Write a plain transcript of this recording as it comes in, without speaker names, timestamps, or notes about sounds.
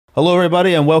Hello,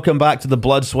 everybody, and welcome back to the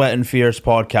Blood, Sweat, and Fears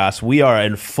podcast. We are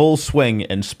in full swing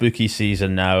in spooky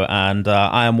season now, and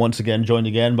I am once again joined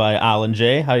again by Alan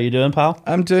J. How are you doing, pal?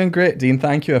 I'm doing great, Dean.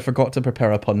 Thank you. I forgot to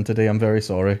prepare a pun today. I'm very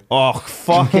sorry. Oh,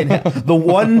 fucking hell. The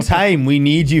one time we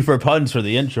need you for puns for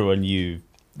the intro, and you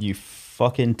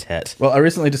fucking tit. Well, I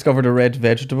recently discovered a red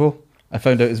vegetable. I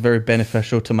found out it's very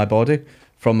beneficial to my body.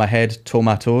 From my head to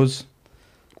my toes.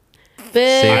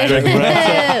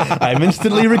 I'm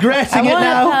instantly regretting it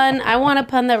now. I want a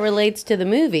pun that relates to the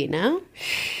movie, no?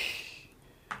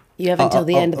 You have until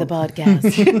the end of the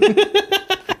podcast.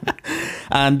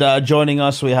 And joining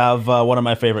us, we have one of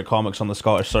my favourite comics on the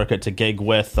Scottish circuit to gig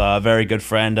with, a very good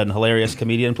friend and hilarious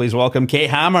comedian. Please welcome Kate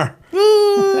Hammer.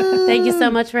 Thank you so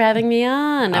much for having me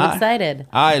on. I'm excited.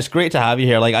 It's great to have you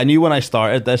here. Like, I knew when I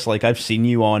started this, like, I've seen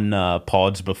you on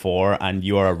pods before, and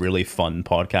you are a really fun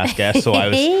podcast guest, so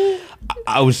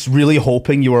I was really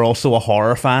hoping you were also a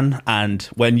horror fan, and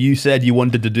when you said you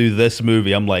wanted to do this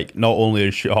movie, I'm like, not only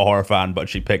is she a horror fan, but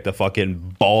she picked a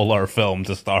fucking baller film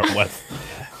to start with.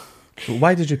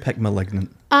 Why did you pick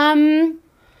Malignant?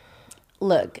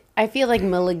 Look, I feel like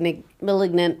Malignant.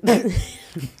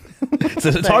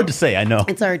 It's hard to say, I know.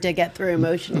 It's hard to get through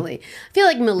emotionally. I feel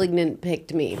like Malignant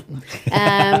picked me.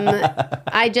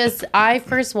 I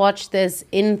first watched this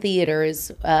in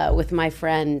theaters with my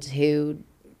friend who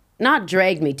not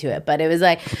dragged me to it, but it was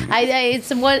like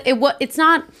it's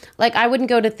not like I wouldn't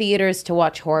go to theaters to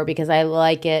watch horror because I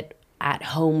like it at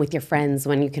home with your friends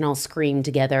when you can all scream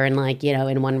together and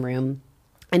in one room.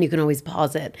 And you can always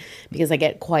pause it because I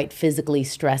get quite physically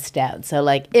stressed out. So,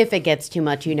 like, if it gets too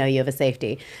much, you have a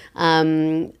safety.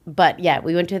 But, yeah,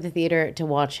 we went to the theater to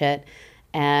watch it.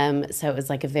 So it was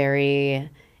like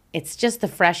it's just the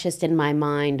freshest in my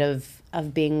mind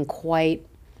of being quite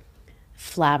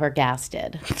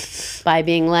flabbergasted by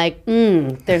being like,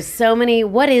 there's so many,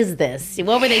 what is this?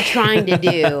 What were they trying to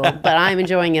do? But I'm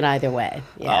enjoying it either way.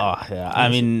 Yeah. Oh, yeah. I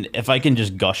mean, if I can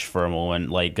just gush for a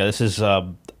moment, like, this is...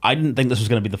 I didn't think this was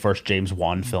going to be the first James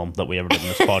Wan film that we ever did in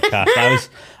this podcast.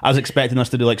 I was expecting us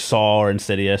to do like Saw or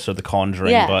Insidious or The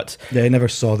Conjuring, but I never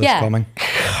saw this coming.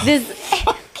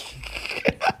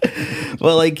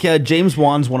 Well, like James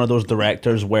Wan's one of those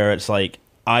directors where it's like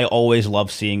I always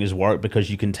love seeing his work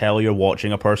because you can tell you're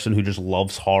watching a person who just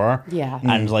loves horror. Yeah.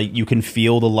 And like you can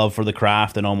feel the love for the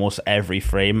craft in almost every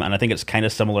frame. And I think it's kind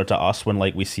of similar to us when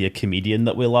like we see a comedian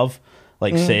that we love.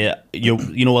 Like, say,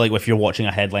 like if you're watching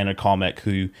a headliner comic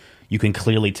who you can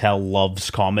clearly tell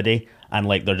loves comedy and,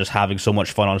 like, they're just having so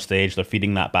much fun on stage, they're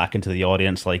feeding that back into the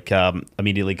audience. Like,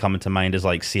 immediately coming to mind is,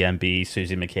 like, CMB,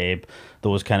 Susie McCabe,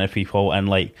 those kind of people. And,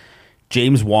 like,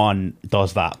 James Wan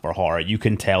does that for horror. You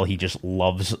can tell he just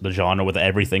loves the genre with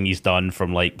everything he's done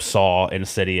from, like, Saw,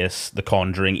 Insidious, The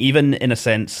Conjuring. Even, in a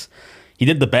sense, he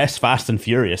did the best Fast and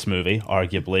Furious movie,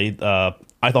 arguably.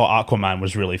 I thought Aquaman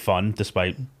was really fun,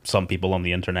 despite some people on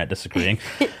the internet disagreeing.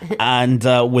 And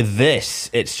with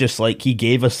this, it's just like he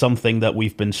gave us something that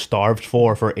we've been starved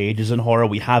for ages in horror.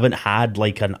 We haven't had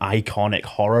like an iconic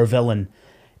horror villain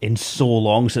in so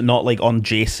long. So not like on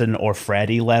Jason or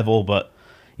Freddy level, but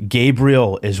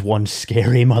Gabriel is one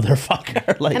scary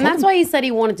motherfucker. Like, and that's why he said he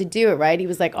wanted to do it, right? He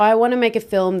was like, I want to make a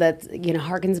film that,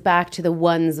 harkens back to the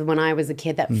ones when I was a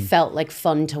kid that felt like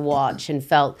fun to watch and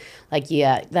felt like,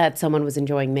 that someone was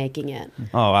enjoying making it.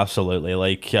 Oh, absolutely.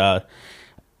 Like, and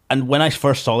when I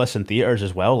first saw this in theaters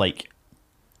as well, like,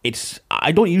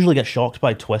 I don't usually get shocked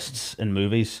by twists in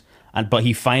movies, but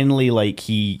he finally, like,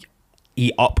 he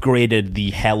upgraded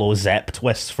the Hello Zep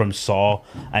twist from Saw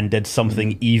and did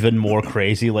something even more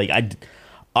crazy. Like,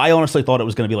 I honestly thought it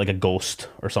was going to be like a ghost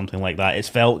or something like that. It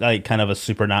felt like kind of a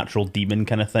supernatural demon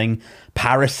kind of thing.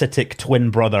 Parasitic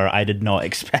twin brother I did not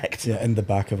expect. Yeah, in the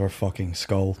back of her fucking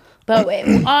skull. But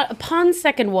upon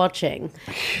second watching,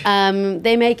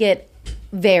 they make it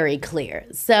very clear.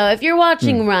 So if you're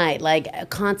watching right, like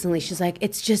constantly she's like,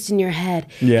 it's just in your head.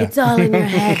 Yeah. It's all in your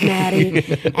head,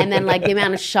 Maddie. And then like the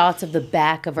amount of shots of the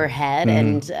back of her head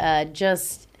and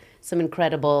just some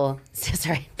incredible...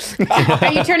 Sorry.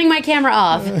 Are you turning my camera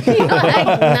off?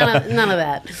 None of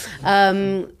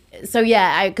that. So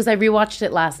yeah, because I rewatched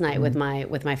it last night with my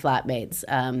flatmates.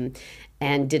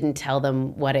 And didn't tell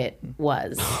them what it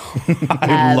was.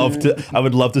 I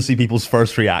would love to see people's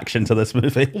first reaction to this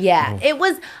movie. Yeah, it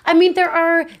was. I mean,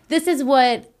 this is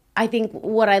what I think.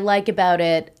 What I like about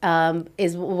it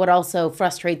is what also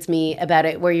frustrates me about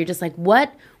it, where you're just like,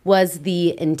 what was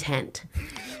the intent?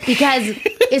 because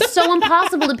it's so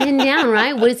impossible to pin down,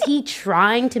 right? Was he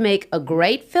trying to make a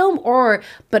great film,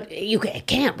 but you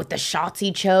can't with the shots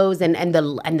he chose and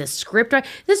the script writer.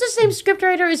 This is the same script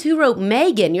writer as who wrote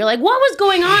Megan. You're like, what was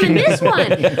going on in this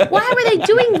one?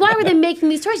 Why were they making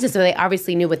these choices? So they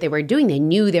obviously knew what they were doing. They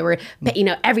knew they were,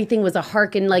 everything was a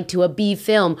hearken like to a B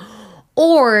film.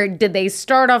 Or did they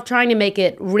start off trying to make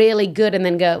it really good and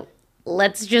then go,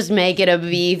 let's just make it a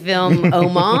B film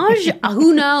homage?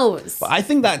 Who knows? I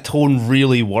think that tone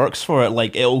really works for it.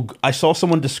 Like, I saw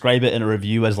someone describe it in a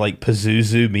review as like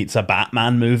Pazuzu meets a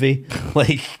Batman movie.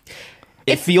 Like,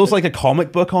 it feels like a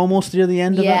comic book almost near the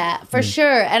end of it. Yeah, for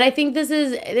sure. And I think I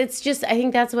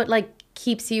think that's what like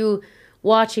keeps you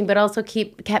watching, but also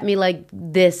kept me like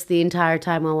this the entire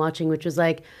time while watching, which was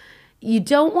like, you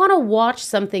don't want to watch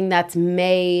something that's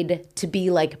made to be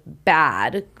like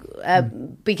bad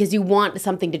because you want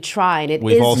something to try, and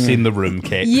we've all seen The Room,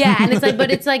 Kate. Yeah, and but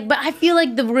I feel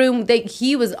like The Room,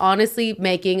 he was honestly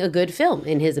making a good film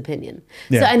in his opinion.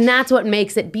 Yeah. So, and that's what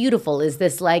makes it beautiful, is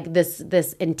this like this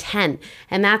intent,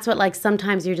 and that's what like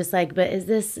sometimes you're just like, but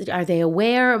are they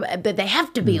aware? But they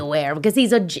have to be aware because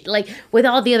he's like with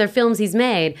all the other films he's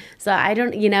made. So I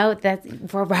don't, that's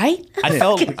right.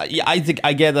 I think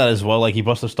I get that as well. Like, he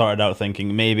must have started out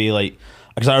thinking maybe like,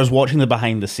 because I was watching the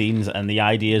behind the scenes and the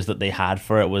ideas that they had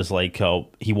for it was like,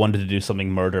 he wanted to do something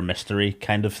murder mystery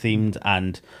kind of themed,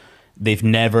 and they've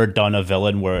never done a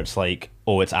villain where it's like,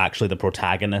 it's actually the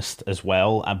protagonist as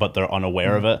well, but they're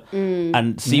unaware of it.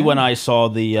 And see, when I saw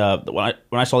when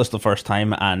I saw this the first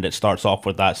time, and it starts off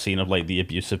with that scene of like the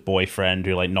abusive boyfriend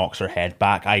who like knocks her head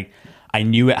back, I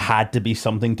knew it had to be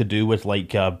something to do with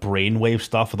like brainwave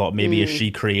stuff. I thought maybe is she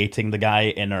creating the guy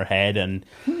in her head, and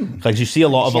because you see a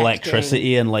lot of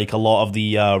electricity and like a lot of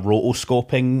the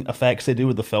rotoscoping effects they do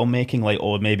with the filmmaking, like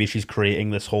maybe she's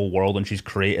creating this whole world and she's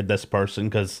created this person.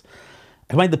 Because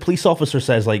the police officer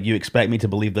says like, you expect me to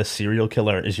believe this serial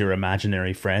killer is your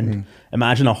imaginary friend.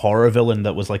 Imagine a horror villain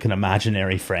that was like an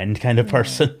imaginary friend kind of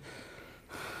person.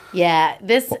 Yeah,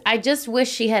 I just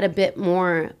wish she had a bit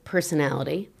more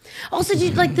personality. Also,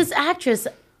 like this actress,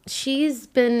 she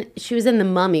was in The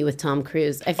Mummy with Tom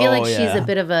Cruise. I feel like she's a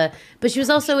bit of but she was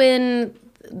also in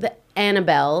the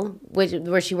Annabelle,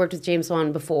 where she worked with James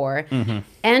Wan before,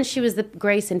 and she was the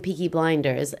Grace in Peaky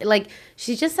Blinders. Like,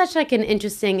 she's just such like an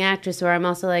interesting actress. Where I'm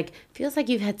also like, feels like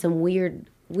you've had some weird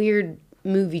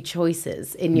movie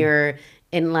choices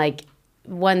in like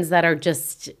ones that are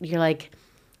just, you're like,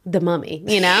 The Mummy,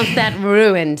 that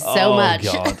ruined so much.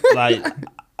 God. Like,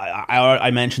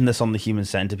 I mentioned this on the Human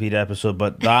Centipede episode,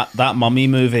 but that Mummy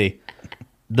movie,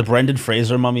 the Brendan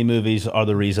Fraser Mummy movies are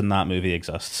the reason that movie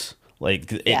exists.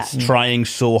 Like, it's trying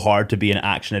so hard to be an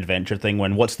action adventure thing,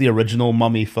 when what's the original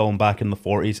Mummy film back in the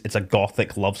 40s? It's a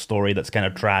gothic love story that's kind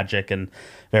of tragic and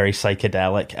very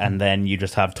psychedelic, and then you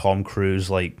just have Tom Cruise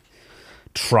like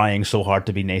trying so hard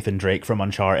to be Nathan Drake from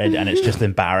Uncharted, and it's just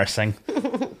embarrassing.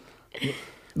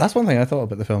 That's one thing I thought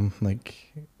about the film. Like,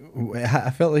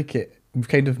 I felt like it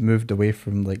kind of moved away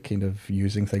from like kind of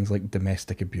using things like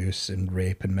domestic abuse and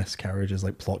rape and miscarriages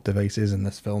like plot devices in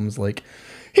this film's like,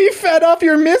 he fed off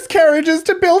your miscarriages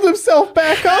to build himself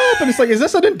back up, and it's like, is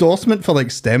this an endorsement for like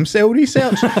stem cell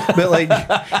research? But like,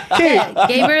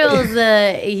 Gabriel's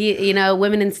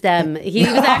women in STEM. He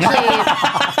was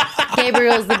actually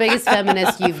Gabriel's the biggest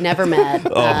feminist you've never met,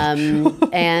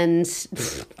 and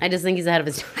I just think he's ahead of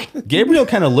his time. Gabriel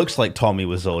kind of looks like Tommy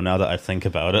Wiseau now that I think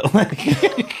about it.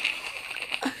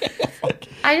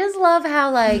 I just love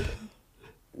how like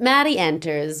Maddie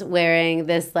enters wearing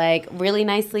this like really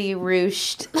nicely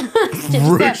ruched.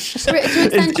 Ruched.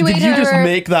 Did you just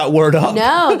make that word up?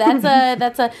 No,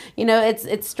 that's a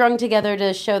it's strung together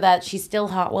to show that she's still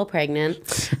hot while pregnant.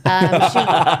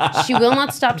 She will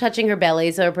not stop touching her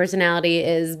belly, so her personality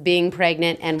is being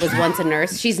pregnant and was once a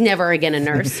nurse. She's never again a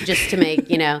nurse, just to make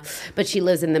but she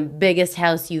lives in the biggest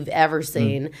house you've ever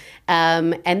seen.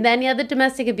 And then the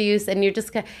domestic abuse, and you're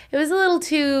just it was a little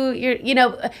too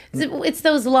it's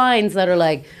those lines that are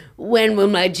like, when will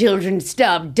my children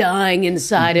stop dying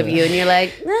inside of you? And you're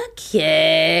like,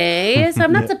 okay, so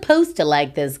I'm not supposed to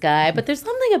like this guy, but there's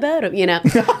something about him,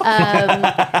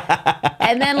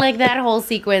 and then like that whole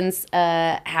sequence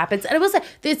happens, and it was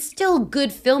it's still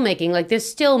good filmmaking. Like, there's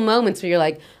still moments where you're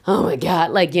like, oh my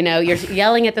God, like, you're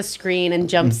yelling at the screen and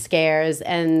jump scares,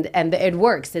 and it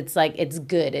works. It's like, it's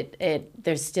good.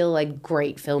 There's still like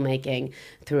great filmmaking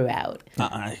throughout.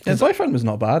 His boyfriend was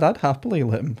not bad. I'd happily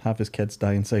let him have his kids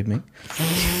die inside me.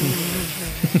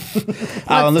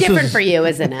 Well, it's different for you,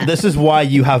 isn't it? This is why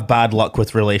you have bad luck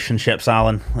with relationships,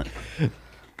 Alan.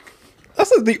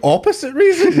 That's like the opposite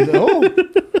reason. No.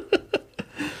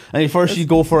 I mean, first you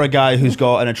go for a guy who's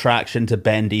got an attraction to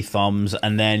bendy thumbs,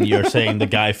 and then you're saying the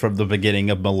guy from the beginning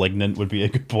of Malignant would be a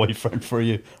good boyfriend for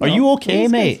you. Are you okay,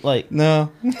 mate? Like,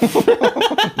 No.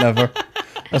 Never.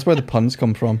 That's where the puns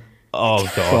come from. oh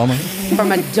god. Trauma.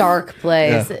 From a dark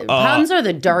place. Yeah. Puns are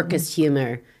the darkest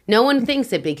humor. No one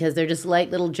thinks it because they're just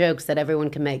light little jokes that everyone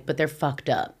can make, but they're fucked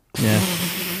up. Yeah.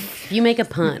 You make a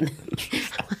pun.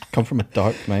 Come from a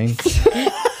dark mind.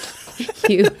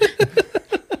 You're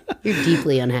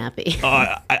deeply unhappy.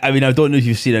 I mean, I don't know if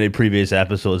you've seen any previous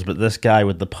episodes, but this guy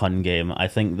with the pun game, I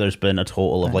think there's been a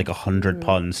total of like 100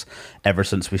 puns ever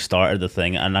since we started the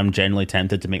thing, and I'm genuinely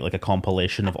tempted to make like a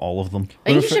compilation of all of them. I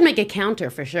think you should make a counter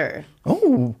for sure.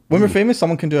 Oh, when we're famous,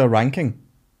 someone can do a ranking.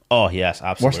 Oh, yes,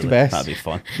 absolutely. Worst to best. That'd be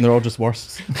fun. And they're all just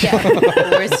worst. Yeah,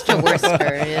 worst to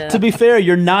worster. Yeah. To be fair,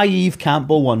 your naive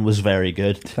Campbell one was very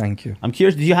good. Thank you. I'm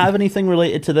curious, do you have anything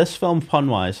related to this film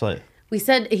pun-wise? Like, We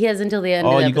said he has until the end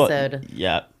of the you episode.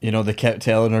 yeah. You know, they kept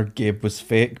telling her Gabe was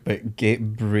fake, but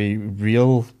Gabe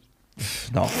real.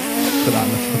 No, put that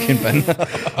in the fucking bin.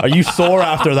 Are you sore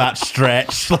after that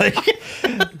stretch? Like,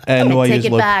 No, I Take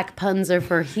use it back. Puns are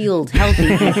for healed, healthy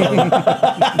people,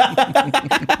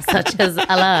 such as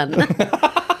Alan.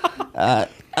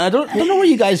 I don't know where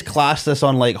you guys class this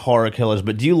on like horror killers,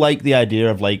 but do you like the idea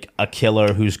of like a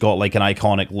killer who's got like an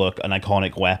iconic look, an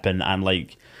iconic weapon, and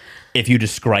like if you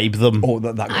describe them,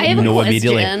 I have a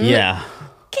immediately? question. Yeah.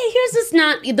 Okay, here's this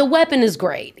not the weapon is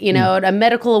great, you know, a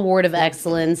medical award of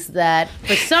excellence that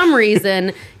for some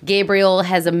reason Gabriel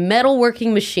has a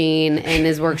metalworking machine in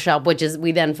his workshop, which is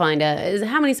we then find out is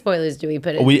how many spoilers do we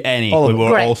put in? We were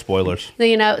Great. all spoilers. So,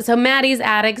 you know, so Maddie's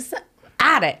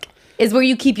attic is where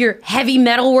you keep your heavy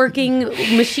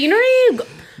metalworking machinery.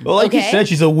 Well, like you Okay. said,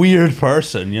 she's a weird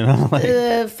person, you know.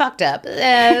 Like, Fucked up. So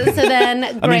then,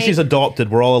 great. I mean, she's adopted.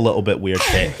 We're all a little bit weird.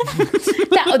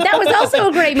 That was also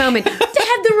a great moment to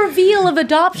have the reveal of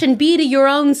adoption be to your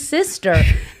own sister,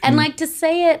 and like to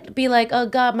say it, be like, oh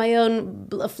God, my own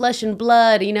flesh and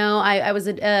blood. You know, I was,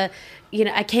 I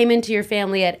came into your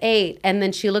family at 8, and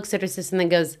then she looks at her sister and then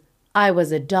goes, I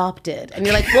was adopted. And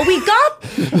you're like, well, we got...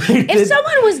 If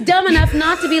someone was dumb enough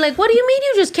not to be like, what do you mean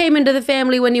you just came into the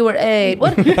family when you were 8?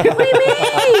 What do you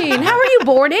mean? How are you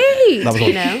born 8? That was you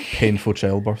like know? painful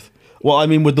childbirth. Well, I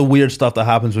mean, with the weird stuff that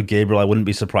happens with Gabriel, I wouldn't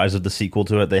be surprised if the sequel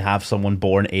to it, they have someone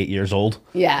born 8 years old.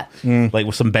 Yeah. Like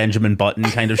with some Benjamin Button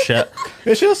kind of shit.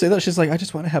 Yeah, she'll say that. She's like, I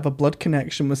just want to have a blood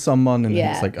connection with someone. And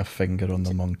Yeah. it's like a finger on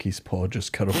the monkey's paw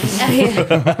just curls.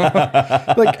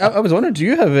 Like, I was wondering, do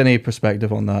you have any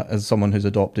perspective on that as someone who's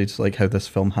adopted, like how this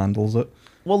film handles it?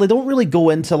 Well, they don't really go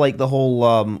into like the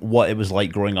whole what it was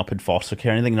like growing up in foster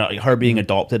care or anything. Like, her being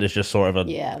adopted is just sort of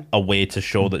a way to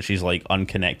show that she's like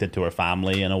unconnected to her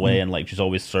family in a way, and like she's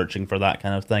always searching for that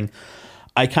kind of thing.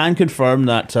 I can confirm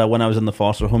that when I was in the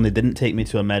foster home, they didn't take me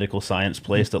to a medical science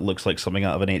place that looks like something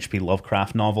out of an H.P.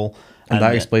 Lovecraft novel. And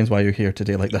that explains why you're here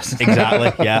today like this.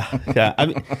 Exactly, yeah.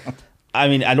 I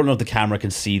mean, I don't know if the camera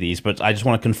can see these, but I just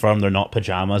want to confirm they're not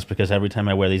pajamas, because every time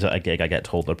I wear these at a gig, I get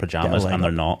told they're pajamas, and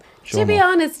they're not. To be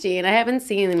honest, Dean, I haven't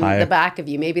seen the back of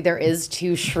you. Maybe there is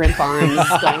 2 shrimp arms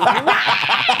going.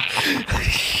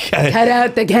 Cut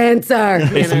out the cancer.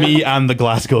 It's me and the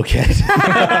Glasgow kid.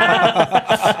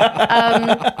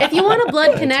 If you want a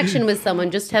blood connection with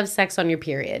someone, just have sex on your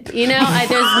period. You know,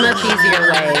 there's much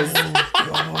easier ways.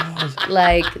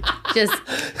 Like, just...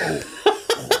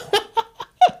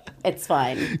 It's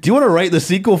fine. Do you want to write the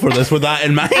sequel for this with that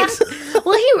in mind?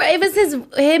 Well, it was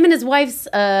him and his wife's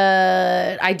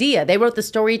idea. They wrote the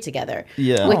story together.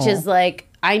 Yeah. Which is like,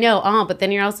 I know, but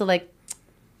then you're also like,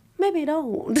 maybe I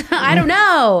don't. I don't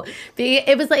know.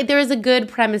 It was like, there was a good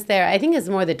premise there. I think it's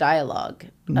more the dialogue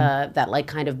that like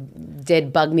kind of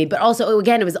did bug me. But also,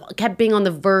 again, kept being on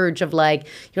the verge of like,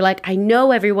 you're like, I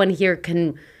know everyone here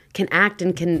can act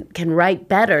and can write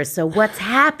better. So what's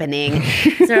happening?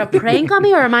 Is there a prank on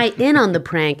me, or am I in on the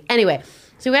prank? Anyway,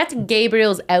 so we got to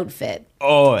Gabriel's outfit.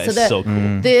 Oh, it's so cool.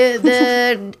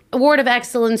 The Award of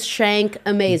Excellence, Shank,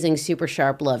 amazing, super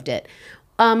sharp, loved it.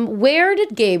 Where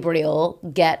did Gabriel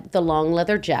get the long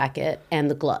leather jacket and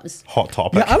the gloves? Hot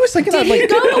topic. Yeah, I was thinking Did that, he like,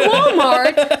 go to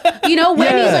Walmart, you know,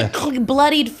 when Yeah. he's like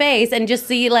bloodied face, and just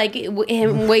see like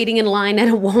him waiting in line at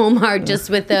a Walmart just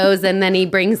with those, and then he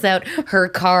brings out her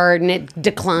card and it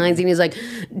declines, and he's like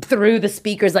through the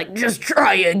speakers like, just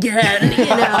try again, you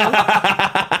know.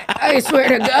 I swear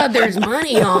to God, there's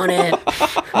money on it.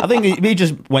 I think he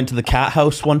just went to the cat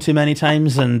house one too many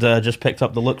times and just picked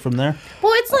up the look from there.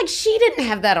 Well, it's like she didn't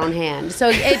have that on hand, so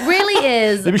it really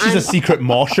is. Maybe she's a secret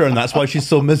mosher and that's why she's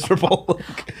so miserable.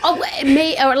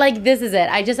 Or like this is it.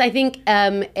 I think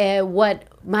what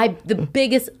the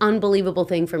biggest unbelievable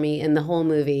thing for me in the whole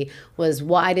movie was,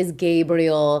 why does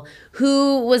Gabriel,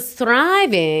 who was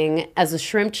thriving as a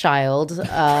shrimp child,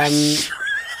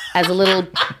 as a little,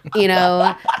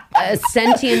 a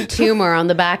sentient tumor on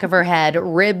the back of her head,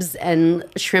 ribs and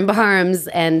shrimp arms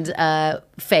and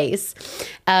face.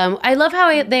 I love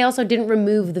how they also didn't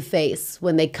remove the face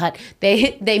when they cut.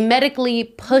 They medically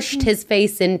pushed his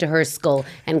face into her skull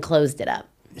and closed it up.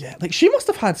 Yeah, like she must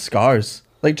have had scars.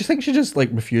 Like, do you think she just like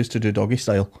refused to do doggy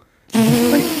style?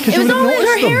 It was all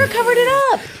her hair covered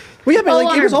it up. Well, yeah, but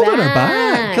like it was all on her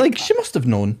back. back. Like she must have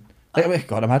known. Like,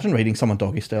 God, imagine rating someone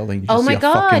doggy style. Then you just Oh my see a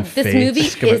fucking God, this face movie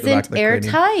come out the back of isn't the cranium.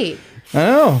 airtight. I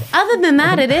know. Other than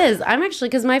that, it is. I'm actually,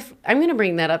 because I'm going to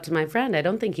bring that up to my friend. I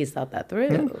don't think he's thought that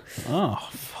through. Oh,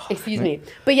 fuck. Excuse me.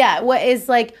 But yeah, what is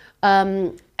like,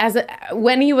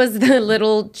 when he was the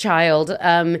little child,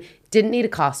 didn't need a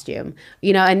costume,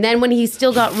 and then when he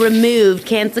still got removed,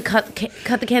 cut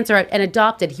the cancer out and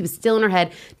adopted, he was still in her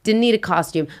head, didn't need a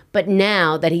costume. But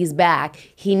now that he's back,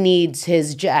 he needs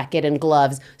his jacket and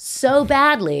gloves so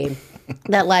badly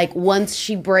that like once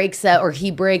she breaks out or he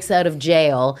breaks out of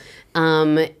jail,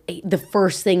 the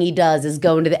first thing he does is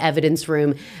go into the evidence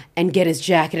room and get his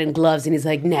jacket and gloves, and he's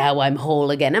like, now I'm whole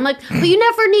again. I'm like, but you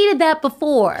never needed that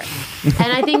before.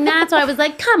 And I think that's why I was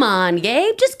like, come on,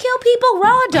 Gabe, just kill people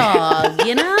raw dog,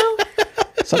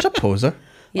 Such a poser.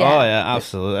 Yeah. Oh yeah,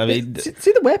 absolutely. I mean,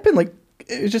 See the weapon, like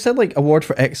it just said like award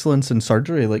for excellence in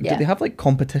surgery. Like, Yeah. do they have like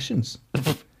competitions?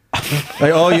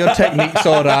 Like, oh, your technique's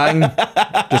all rang,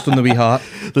 just on the wee heart.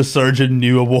 the surgeon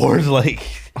knew award, like.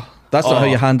 That's not how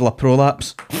you handle a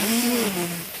prolapse.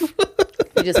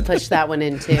 You just pushed that one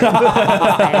in too.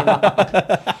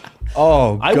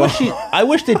 Oh, God. I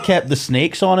wish they'd kept the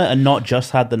snakes on it and not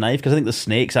just had the knife, because I think the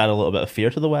snakes add a little bit of fear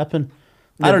to the weapon.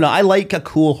 I don't know. I like a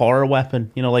cool horror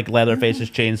weapon, like Leatherface's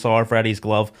chainsaw, Freddy's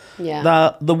glove.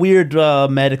 Yeah. The weird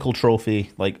medical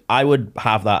trophy, like I would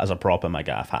have that as a prop in my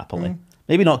gaff happily.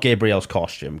 Maybe not Gabriel's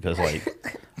costume, because like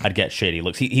I'd get shady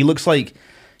looks. He looks like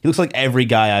every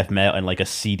guy I've met in like a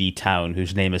seedy town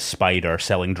whose name is Spider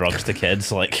selling drugs to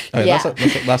kids. Like, Right, Yeah.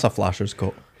 that's a flasher's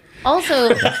coat.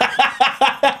 Also,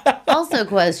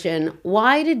 question,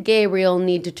 why did Gabriel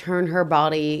need to turn her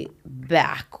body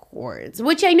backwards?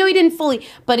 Which I know he didn't fully,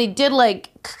 but he did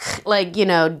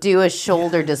do a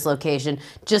shoulder dislocation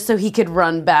just so he could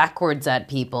run backwards at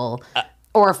people.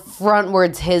 Or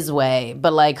frontwards his way,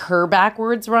 but like her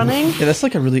backwards running. Yeah, that's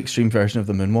like a really extreme version of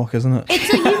the moonwalk, isn't it?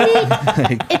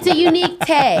 It's a unique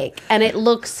take, and it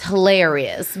looks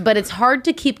hilarious, but it's hard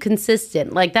to keep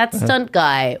consistent. Like that stunt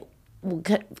guy,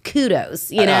 kudos,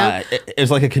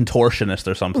 it's like a contortionist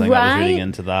or something. I was Right? reading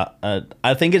into that.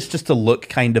 I think it's just to look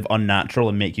kind of unnatural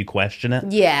and make you question it.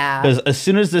 Yeah. Because as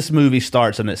soon as this movie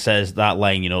starts and it says that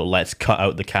line, let's cut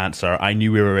out the cancer, I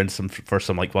knew we were in for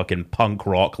some like fucking punk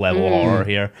rock level horror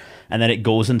here. And then it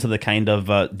goes into the kind of,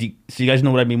 so you guys know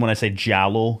what I mean when I say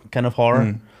giallo kind of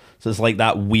horror? So it's like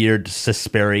that weird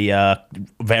Suspiria,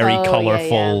 very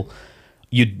colorful. Yeah.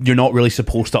 You're not really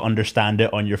supposed to understand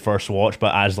it on your first watch,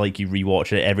 but as like you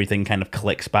rewatch it, everything kind of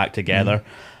clicks back together.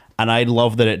 And I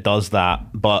love that it does that,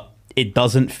 but it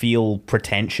doesn't feel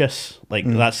pretentious. Like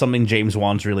that's something James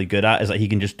Wan's really good at, is that he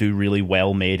can just do really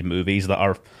well-made movies that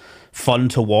are fun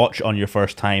to watch on your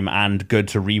first time and good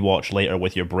to rewatch later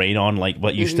with your brain on. Like,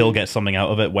 but you still get something out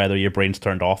of it, whether your brain's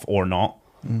turned off or not.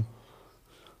 No,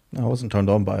 I wasn't turned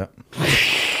on by it.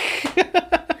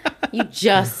 You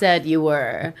just said you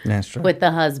were Yeah, that's true. with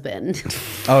the husband.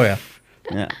 Oh yeah.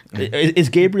 Yeah. Is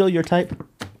Gabriel your type?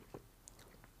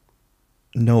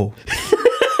 No.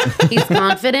 He's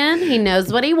confident. He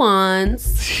knows what he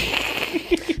wants.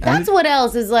 That's what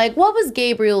else is like. What was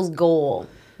Gabriel's goal,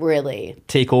 really?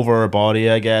 Take over her body,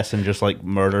 I guess, and just like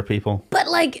murder people. But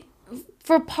like,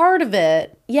 for part of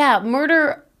it, yeah,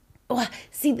 murder.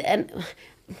 See, and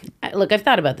look, I've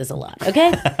thought about this a lot.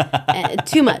 Okay,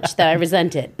 too much that I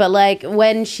resent it. But like,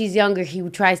 when she's younger, he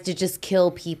tries to just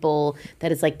kill people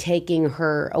that is like taking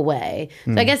her away.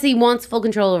 So I guess he wants full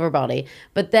control of her body.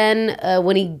 But then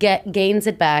when he gains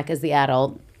it back as the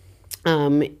adult,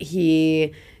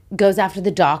 he goes after the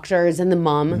doctors and the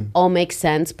mom. All makes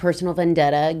sense. Personal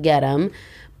vendetta, get him.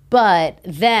 But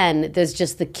then there's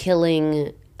just the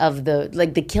killing of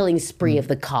the killing spree of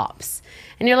the cops.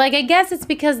 And you're like, I guess it's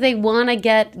because they want to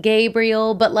get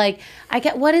Gabriel, but like,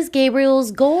 what is Gabriel's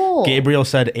goal? Gabriel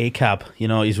said ACAB.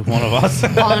 He's one of us.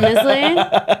 Honestly,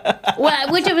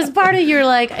 which it was part of your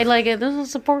like, I like it. This will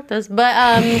support this, but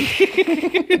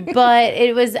but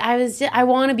I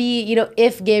want to be,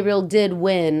 if Gabriel did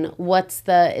win,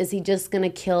 is he just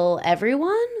gonna kill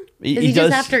everyone? Is he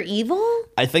just after evil?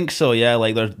 I think so, yeah.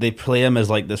 Like they play him as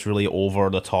like this really over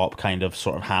the top kind of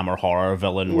sort of hammer horror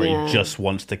villain where he just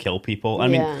wants to kill people. I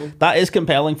mean, that is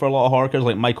compelling for a lot of horror because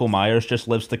like Michael Myers just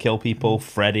lives to kill people.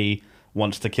 Freddy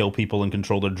wants to kill people and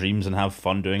control their dreams and have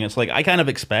fun doing it. It's like I kind of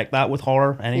expect that with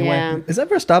horror anyway. Yeah. Is it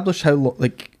ever established how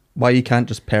why he can't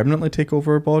just permanently take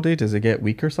over a body? Does it get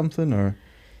weak or something? Or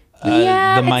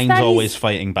the mind's always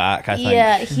fighting back, I think.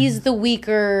 Yeah, he's the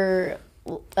weaker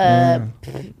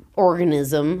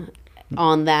organism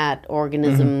on that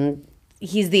organism.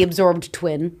 He's the absorbed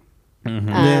twin.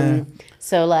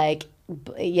 So like,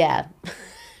 yeah.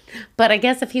 But I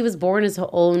guess if he was born as his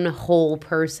own whole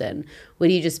person, would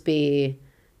he just be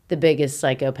the biggest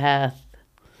psychopath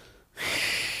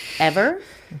ever?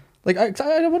 Like,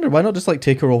 I wonder, why not just like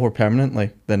take her over permanently?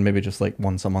 Then maybe just like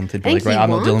once a month he'd be like, right, I'm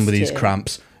not dealing with these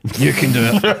cramps. You can do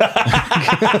it.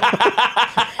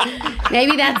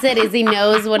 Maybe that's it, is he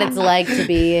knows what it's like to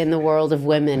be in the world of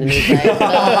women. And he's like,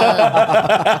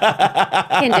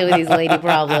 can't deal with these lady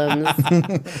problems.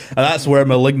 And that's where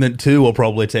Malignant 2 will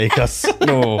probably take us.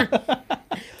 No.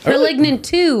 Malignant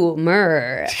 2,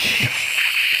 Myrrh.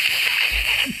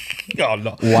 Oh,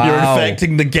 no. Wow. You're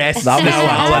affecting the guests That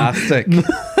now, was fantastic.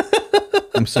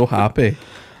 I'm so happy.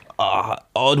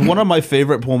 One of my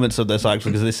favorite moments of this,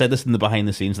 actually, because they said this in the behind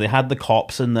the scenes, they had the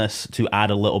cops in this to add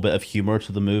a little bit of humor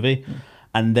to the movie.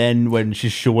 And then when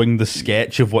she's showing the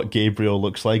sketch of what Gabriel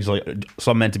looks like, it's like,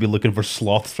 so I'm meant to be looking for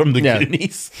Sloth from the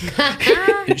Goonies.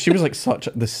 She was like such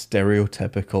the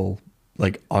stereotypical,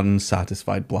 like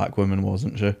unsatisfied black woman,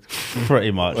 wasn't she?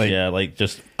 Pretty much, yeah. Like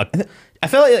just... I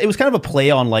felt like it was kind of a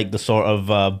play on like the sort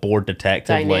of bored detective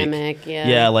dynamic, like,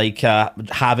 yeah, like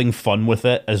having fun with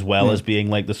it as well as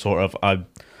being like the sort of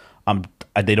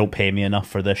they don't pay me enough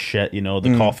for this shit, you know.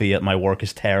 The coffee at my work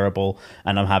is terrible,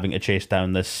 and I'm having to chase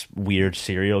down this weird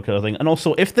serial killer thing. And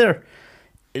also, if they're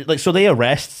like, so they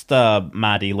arrest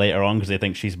Maddie later on because they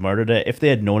think she's murdered it. If they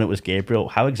had known it was Gabriel,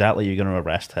 how exactly are you going to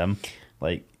arrest him?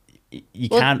 Like, you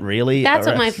can't really. That's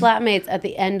arrest. what my flatmates at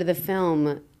the end of the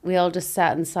film. We all just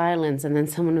sat in silence, and then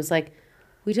someone was like,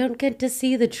 "We don't get to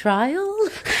see the trial?"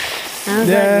 I was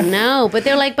like, "No," but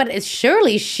they're like, "But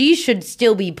surely she should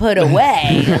still be put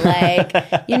away." Like,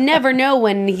 you never know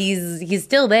when he's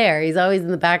still there. He's always in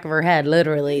the back of her head,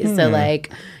 literally. So,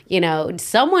 like, you know,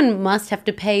 someone must have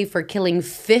to pay for killing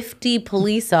 50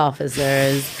 police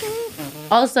officers.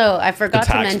 Also, I forgot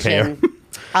to mention.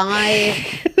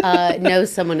 I know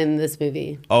someone in this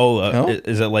movie.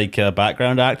 Is it like a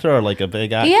background actor or like a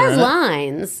big actor? He has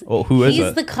lines. Oh, who is it?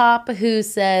 He's the cop who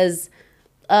says,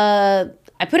 I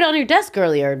put it on your desk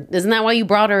earlier. Isn't that why you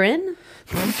brought her in?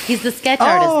 He's the sketch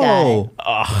artist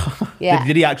guy. Yeah.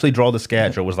 Did he actually draw the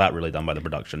sketch, or was that really done by the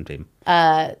production team?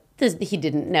 He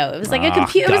didn't know. It was like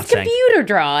it was computer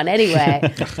drawn anyway.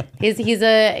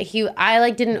 I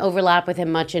like didn't overlap with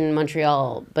him much in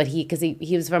Montreal, but he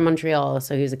was from Montreal,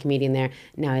 so he was a comedian there.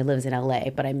 Now he lives in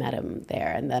LA, but I met him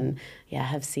there, and then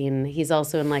have seen. He's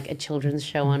also in like a children's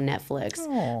show on Netflix.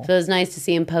 Aww. So it was nice to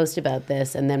see him post about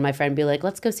this, and then my friend be like,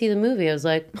 "Let's go see the movie." I was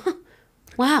like,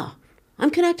 "Wow, I'm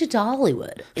connected to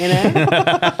Hollywood," you know. And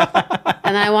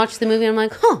then I watched the movie, and I'm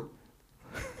like, "Huh.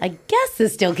 I guess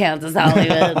this still counts as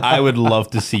Hollywood." I would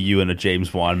love to see you in a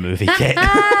James Wan movie, Kate.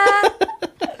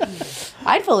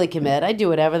 I'd fully commit. I'd do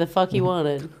whatever the fuck you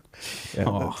wanted.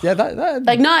 Yeah, that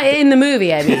like not in the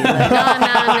movie. I mean, like,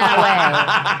 no way.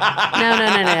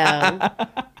 No.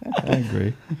 I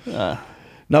agree.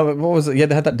 No, but what was it? Yeah,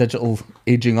 they had that digital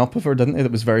aging up of her, didn't they?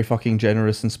 That was very fucking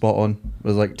generous and spot on. It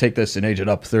was like, take this and age it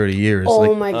up 30 years. Oh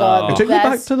like, my god! It took me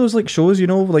back to those like shows, you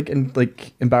know, like in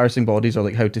like Embarrassing Bodies or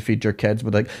like How to Feed Your Kids.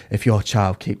 But like, if your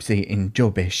child keeps eating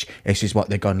rubbish, this is what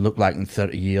they're going to look like in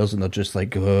 30 years, and they're just like,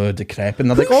 decrepit. And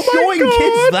they're like, oh my god,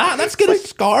 kids that's going to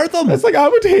scar them. It's like, I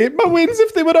would hate my wins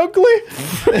if they were ugly.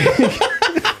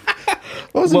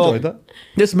 I enjoyed that.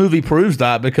 This movie proves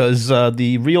that because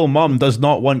the real mum does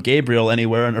not want Gabriel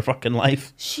anywhere in her fucking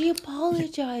life. She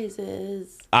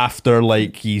apologizes. After,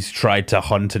 like, he's tried to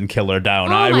hunt and kill her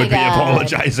down. I would be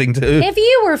apologizing too. If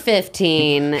you were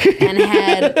 15 and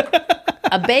had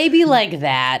a baby like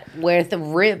that with the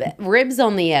ribs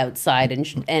on the outside and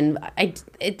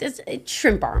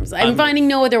shrimp arms. I'm finding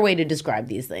no other way to describe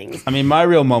these things. I mean, my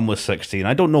real mum was 16.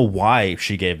 I don't know why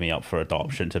she gave me up for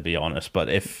adoption, to be honest, but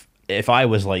if I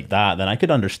was like that, then I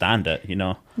could understand it, you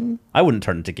know. I wouldn't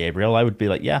turn to Gabriel. I would be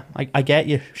like, yeah, I get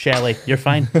you, Shelley. You're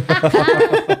fine. But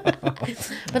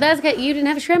that's good. You didn't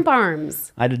have shrimp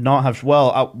arms. I did not have...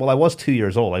 I was 2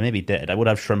 years old. I maybe did. I would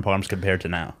have shrimp arms compared to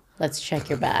now. Let's check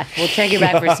your back. We'll check your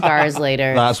back for scars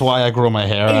later. That's why I grow my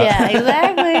hair out. Yeah,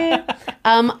 exactly.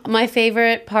 My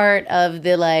favorite part of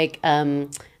the, like...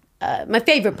 my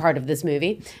favorite part of this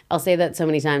movie, I'll say that so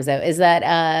many times though, is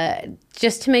that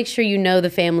just to make sure you know the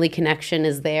family connection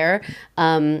is there,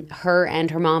 her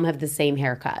and her mom have the same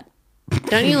haircut.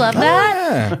 Don't you love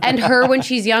that? Yeah. And her, when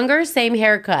she's younger, same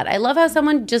haircut. I love how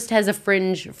someone just has a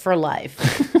fringe for life.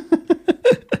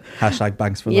 Hashtag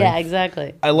banks for Yeah, life.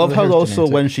 exactly. I love how Here's also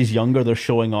genetic. when she's younger, they're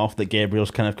showing off that Gabriel's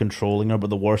kind of controlling her, but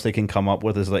the worst they can come up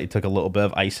with is that he took a little bit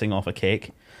of icing off a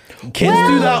cake. Kids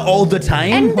do that all the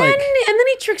time. And then, like, and then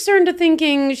he tricks her into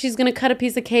thinking she's going to cut a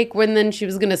piece of cake when then she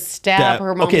was going to stab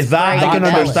her mom's okay, that I fried can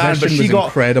toast. understand, but Transition she was got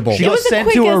incredible. She It got was a sent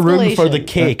quick to her room for the escalation.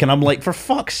 cake, and I'm like, for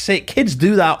fuck's sake, kids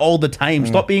do that all the time.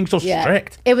 Stop being so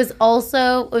strict. It was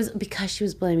because she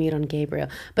was blaming it on Gabriel.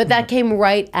 But that came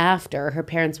right after her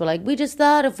parents were like, we just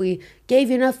thought if we gave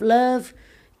you enough love,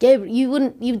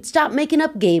 you'd stop making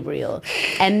up Gabriel.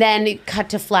 And then it cut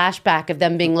to flashback of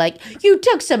them being like, you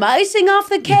took some icing off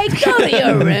the cake, go to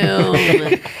your room.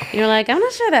 And you're like, I'm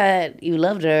not sure that you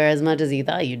loved her as much as you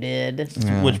thought you did.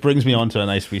 Which brings me on to a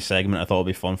nice wee segment I thought would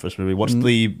be fun for this movie. What's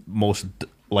the most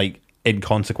like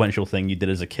inconsequential thing you did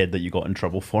as a kid that you got in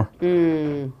trouble for?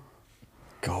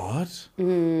 God. I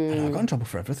know, I got in trouble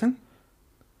for everything.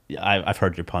 Yeah, I've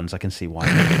heard your puns. I can see why.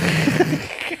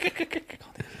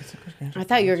 I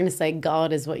thought you were going to say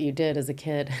God is what you did as a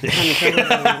kid.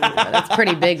 That's a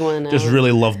pretty big one. Just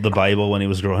really loved the Bible when he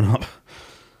was growing up.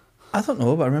 I don't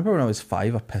know, but I remember when I was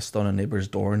 5, I pissed on a neighbour's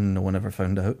door and no one ever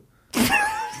found out.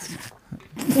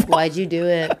 Why'd you do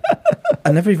it?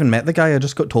 I never even met the guy. I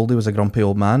just got told he was a grumpy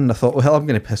old man, and I thought, well, I'm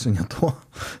going to piss on your door.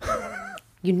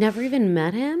 You never even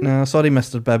met him? No, sorry,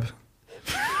 Mr. Bibb.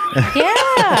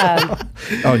 Yeah.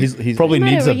 Oh, he's Probably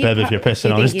Matter needs a what, bib if you're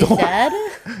pissing on his Do you think door.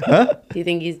 he's dead? Do you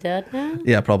think he's dead now?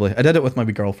 Yeah, probably. I did it with my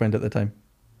wee girlfriend at the time.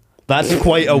 That's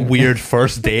quite a weird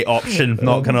first date option,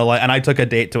 not gonna lie. And I took a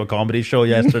date to a comedy show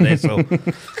yesterday, so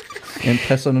And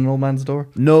piss on an old man's door.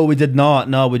 no, we did not.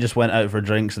 No, we just went out for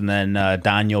drinks, and then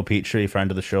Daniel Petrie, friend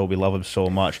of the show, we love him so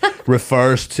much,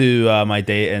 refers to my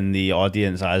date in the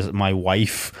audience as my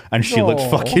wife, and she looked Aw.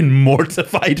 fucking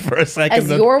mortified for a second. As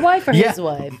your wife or Yeah. his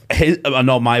wife?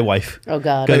 Not my wife. Oh,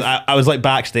 God. 'Cause I was like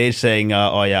backstage saying,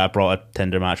 oh yeah, I brought a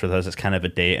Tinder match with us. It's kind of a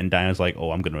date. And Daniel's like, oh,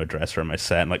 I'm going to address her in my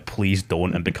set. And like, please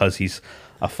don't. And because he's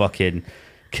a fucking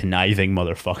conniving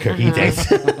motherfucker, he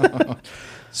did.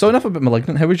 So enough about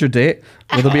Malignant. How was your date?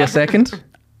 Will there be a second?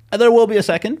 There will be a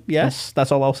second. Yes,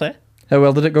 that's all I'll say. How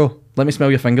well did it go? Let me smell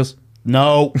your fingers.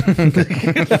 No.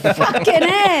 Fucking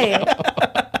A.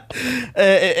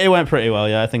 It went pretty well,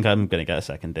 yeah. I think I'm going to get a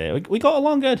second date. We got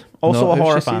along good. Also Not a if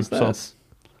horror she fan. sees So. this.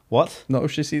 What? Not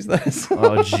if she sees this.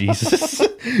 Oh Jesus!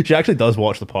 She actually does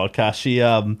watch the podcast. She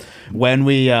when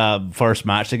we first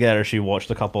matched together, she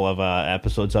watched a couple of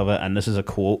episodes of it, and this is a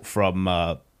quote from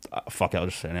fuck it, I'll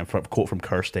just say a quote from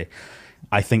Kirsty.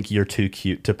 I think you're too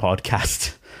cute to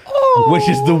podcast. Which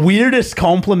is the weirdest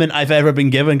compliment I've ever been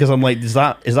given, because I'm like, is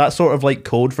that sort of like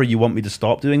code for you want me to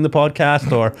stop doing the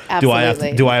podcast, or do I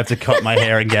have to cut my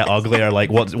hair and get ugly, or like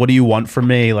what do you want from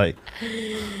me? Like,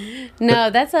 No,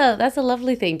 that's a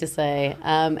lovely thing to say.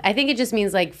 I think it just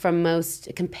means like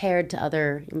compared to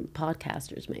other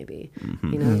podcasters, maybe.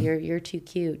 You know, you're too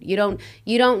cute. You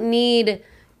don't need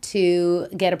to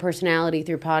get a personality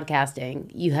through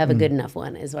podcasting. You have a good enough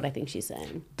one, is what I think she's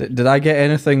saying. Did I get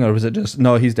anything, or was it just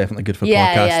no? He's definitely good for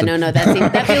Yeah, podcasting. no, that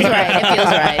feels right. It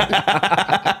feels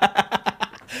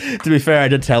right. to be fair, I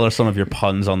did tell her some of your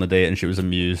puns on the date, and she was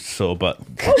amused. So, but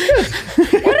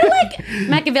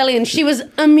Machiavellian. She was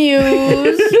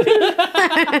amused.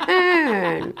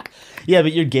 yeah,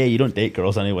 but you're gay. You don't date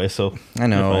girls anyway, so I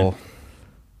know.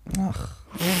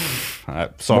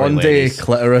 Sorry, One ladies. day,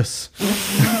 clitoris.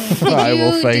 I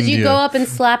will find Did you go up and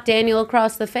slap Daniel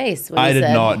across the face? When I he did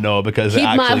said, not know, because Keep it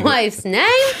actually my wife's name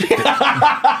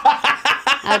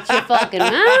out your fucking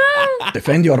mouth.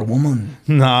 Defend your woman.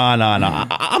 No. I'm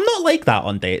not like that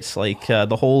on dates. Like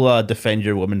the whole defend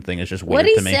your woman thing is just weird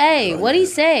What'd to he me. say? What'd he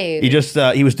say? He just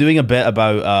he was doing a bit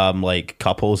about like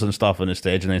couples and stuff on the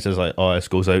stage, and he says like, "Oh, this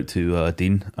goes out to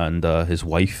Dean and his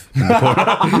wife." In the corner.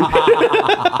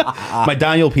 My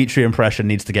Daniel Petrie impression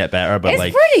needs to get better, but It's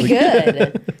like pretty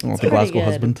good. Oh, the pretty Glasgow good.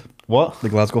 husband. what? The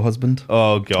Glasgow husband.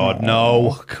 Oh God,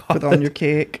 no! Put on your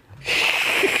cake.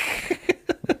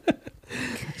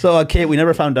 So Kate, we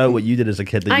never found out what you did as a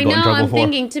kid that I you got in know. trouble I'm for.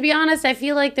 thinking. To be honest, I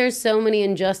feel like there's so many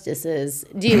injustices.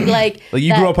 Do you like? Like you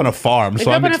that- grew up on a farm, I so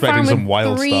grew I'm up on a expecting farm some with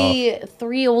wild stuff.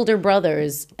 three older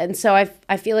brothers, and so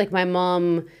I feel like my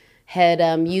mom had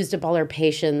used up all her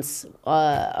patience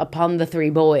upon the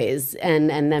three boys and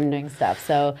them doing stuff.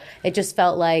 So it just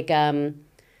felt like,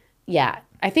 yeah.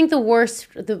 I think the worst.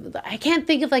 I can't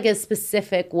think of like a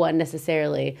specific one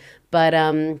necessarily, but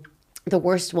the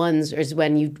worst ones is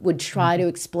when you would try to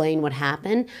explain what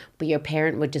happened, but your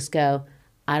parent would just go,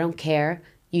 I don't care.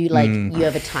 You you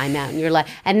have a timeout, and you're like,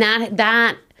 and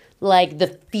that like the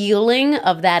feeling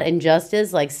of that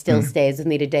injustice like still stays with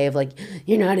me today of like,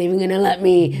 you're not even gonna let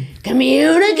me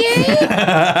communicate.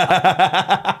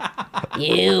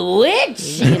 You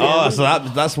witch. You know? Oh, so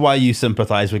that's why you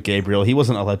sympathize with Gabriel. He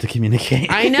wasn't allowed to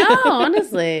communicate. I know,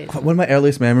 honestly. One of my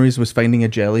earliest memories was finding a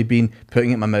jelly bean,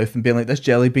 putting it in my mouth and being like, this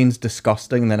jelly bean's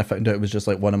disgusting. And then I found out it was just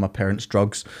like one of my parents'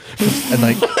 drugs. And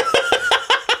like,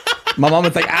 my mom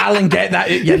was like, Alan, get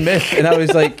that out your mouth. And I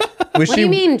was like, was What do you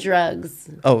mean drugs?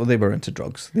 Oh, they were into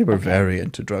drugs. They were very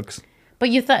into drugs. But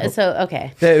you thought, so,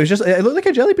 okay. Yeah, it was just, it looked like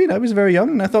a jelly bean. I was very young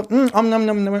and I thought, nom, nom,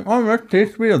 nom. Oh, that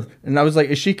tastes weird. And I was like,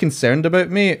 is she concerned about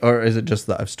me or is it just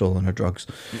that I've stolen her drugs?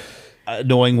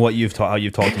 Knowing what how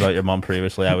you've talked about your mum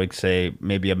previously, I would say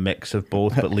maybe a mix of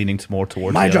both, but leaning more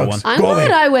towards My the other drugs. one. I'm glad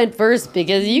I went first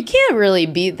because you can't really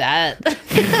beat that.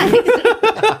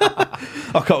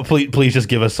 Oh, God, please just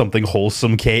give us something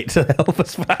wholesome, Kate, to help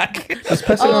us back. Is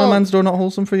pissing on a man's door not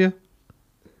wholesome for you?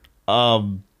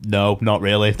 No, not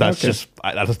really. That's Okay. just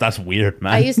that's weird,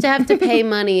 man. I used to have to pay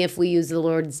money if we used the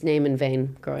Lord's name in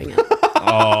vain growing up.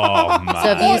 Oh man,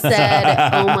 So if you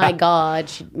said, oh my God,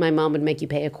 my mom would make you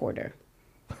pay a quarter.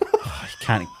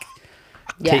 can't.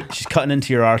 Yeah. Kate, she's cutting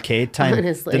into your arcade time.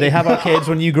 Honestly. Did they have arcades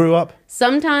when you grew up?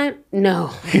 Sometime,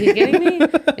 no. Are you kidding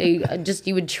me?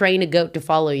 You would train a goat to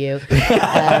follow you.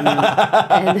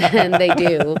 And then they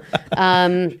do.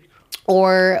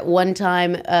 Or one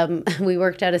time we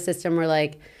worked out a system where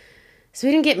like, so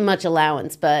we didn't get much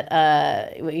allowance, but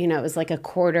it was like a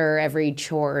quarter every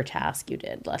chore or task you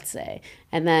did, let's say.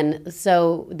 And then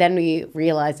we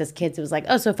realized as kids, it was like,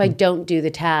 oh, so if I don't do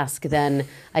the task, then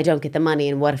I don't get the money.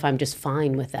 And what if I'm just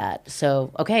fine with that?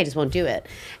 So, okay, I just won't do it.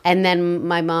 And then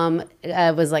my mom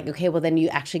was like, okay, well then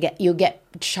you'll get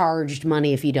charged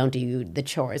money if you don't do the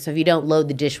chores. So if you don't load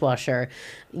the dishwasher,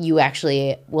 you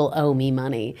actually will owe me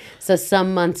money. So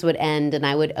some months would end and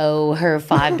I would owe her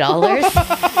 $5.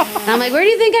 And I'm like, where do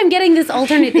you think I'm getting this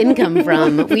alternate income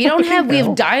from? We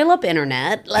have dial-up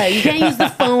internet. Like you can't use the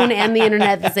phone and the internet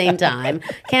at the same time.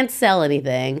 Can't sell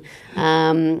anything.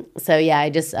 So yeah,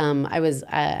 I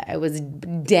was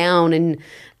down in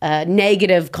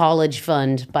negative college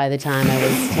fund by the time I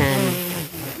was 10.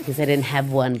 Because I didn't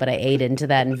have one, but I ate into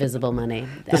that invisible money.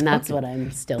 And that's what I'm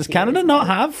still Does Canada not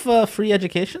have free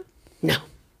education? No.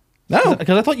 No.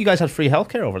 Because I thought you guys had free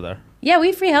healthcare over there. Yeah, we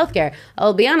have free healthcare.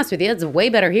 I'll be honest with you, it's way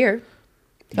better here.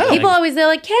 People always, they're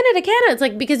like, Canada. It's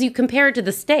like, because you compare it to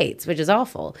the States, which is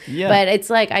awful. Yeah. But it's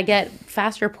like, I get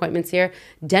faster appointments here.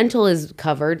 Dental is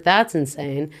covered. That's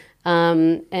insane.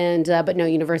 But no,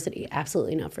 university,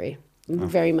 absolutely not free.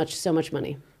 Very much, so much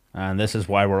money. And this is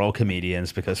why we're all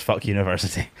comedians, because fuck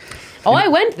university. Oh, I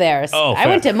went there. Oh, I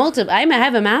went to multiple, I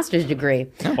have a master's degree.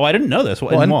 Oh, I didn't know this.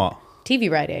 In what? TV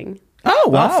writing. Oh,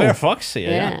 wow. Wow, fair fucks to you.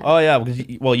 Yeah. Yeah. Oh, yeah,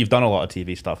 because you've done a lot of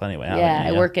TV stuff anyway, haven't Yeah,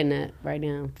 you? I work in it right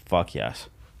now. Fuck yes.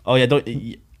 Oh,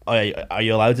 yeah, are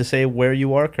you allowed to say where you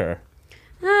work, or?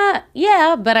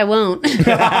 Yeah, but I won't.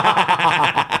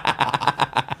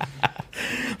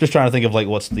 Just trying to think of like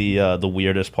what's the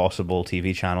weirdest possible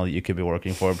TV channel that you could be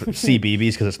working for.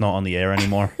 CBeebies, because it's not on the air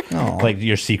anymore. Aw. Like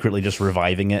you're secretly just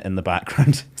reviving it in the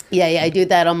background. Yeah, I do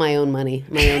that on my own money,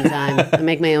 my own time. I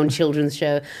make my own children's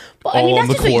show. But I mean, All on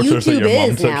that's the just what quarters that YouTube your mom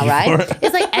is took now, you right? for.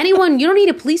 It's like you don't need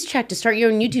a police check to start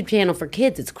your own YouTube channel for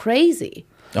kids. It's crazy.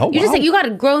 Oh, You just wow. like you got a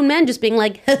grown men just being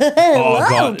like, "Hello,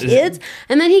 God. kids,"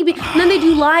 and then then they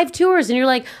do live tours, and you're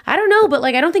like, I don't know, but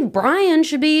like I don't think Brian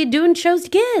should be doing shows to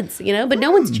kids, But no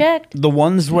one's checked. The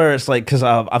ones where it's like, because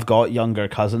I've got younger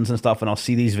cousins and stuff, and I'll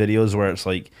see these videos where it's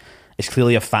like, it's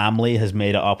clearly a family has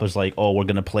made it up as like, oh, we're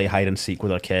going to play hide and seek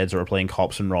with our kids, or we're playing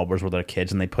cops and robbers with our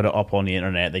kids, and they put it up on the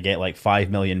internet. They get like 5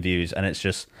 million views, and it's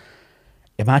just,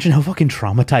 imagine how fucking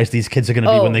traumatized these kids are going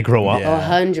to be when they grow up. Yeah.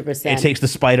 100%. It takes the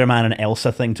Spider-Man and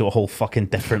Elsa thing to a whole fucking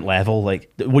different level.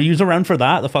 Like, were you around for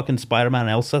that? The fucking Spider-Man and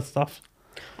Elsa stuff?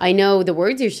 I know the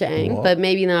words you're saying, What? but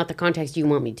maybe not the context you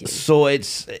want me to. So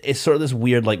it's sort of this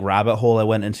weird like rabbit hole I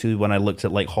went into when I looked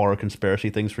at like horror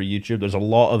conspiracy things for YouTube. There's a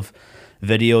lot of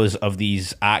videos of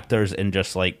these actors in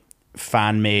just like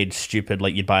fan-made stupid,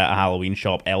 like you'd buy at a Halloween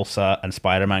shop, Elsa and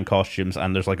Spider-Man costumes,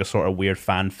 and there's like a sort of weird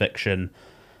fan fiction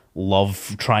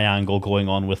love triangle going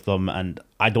on with them, and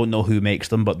I don't know who makes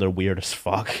them, but they're weird as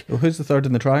fuck. Well, who's the third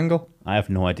in the triangle? I have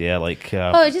no idea. Like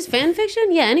Oh, it's just fan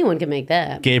fiction? Yeah, anyone can make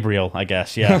that. Gabriel, I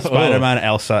guess. Yeah, Spider-Man,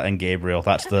 Elsa, and Gabriel.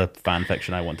 That's the fan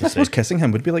fiction I want to I see. suppose kissing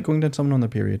him would be like going down someone on their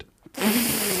period.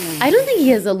 I don't think he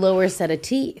has a lower set of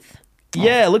teeth.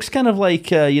 Yeah, it looks kind of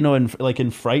like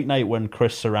in Fright Night when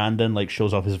Chris Sarandon like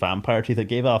shows off his vampire teeth. It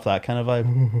gave off that kind of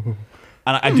vibe.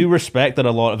 And I do respect that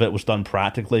a lot of it was done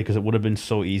practically because it would have been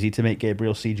so easy to make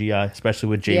Gabriel CGI, especially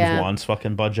with James Wan's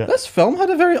fucking budget. This film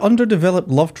had a very underdeveloped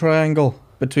love triangle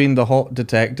between the hot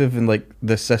detective and like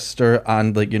the sister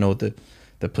and like the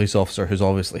police officer who's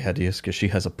obviously hideous because she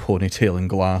has a ponytail and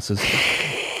glasses.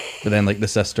 But then like the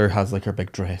sister has like her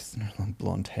big dress and her long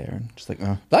blonde hair and just like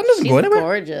that doesn't go anywhere.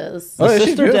 Gorgeous. The she's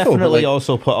sister beautiful, definitely but,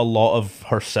 also put a lot of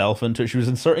herself into it. She was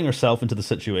inserting herself into the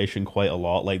situation quite a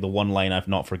lot. Like the one line I've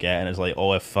not forgetting is like,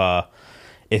 "Oh,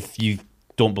 if you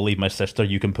don't believe my sister,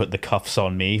 you can put the cuffs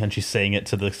on me." And she's saying it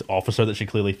to the officer that she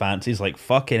clearly fancies. Like,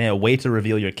 fucking hell, way to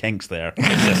reveal your kinks there,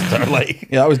 sister. Like,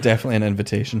 yeah, that was definitely an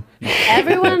invitation.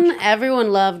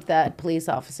 Everyone loved that police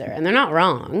officer, and they're not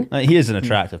wrong. he is an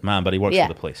attractive man, but he works for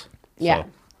the police. So Yeah.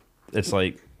 it's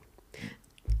like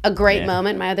a great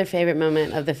moment. My other favorite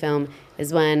moment of the film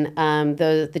is when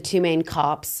the two main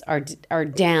cops are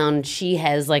down. She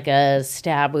has like a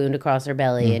stab wound across her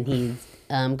belly, and he's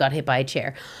got hit by a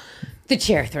chair. The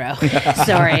chair throw.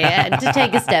 Sorry, to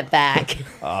take a step back.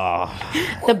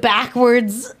 The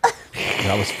backwards.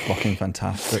 That was fucking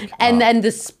fantastic. And then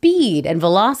the speed and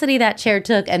velocity that chair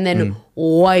took and then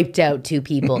wiped out two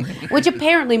people, which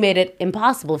apparently made it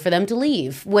impossible for them to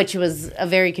leave, which was a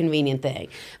very convenient thing.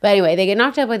 But anyway, they get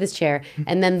knocked out by this chair,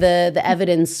 and then the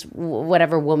evidence,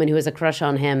 whatever woman who has a crush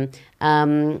on him,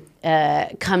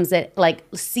 comes at, like,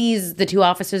 sees the two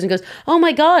officers and goes, "Oh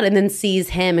my God," and then sees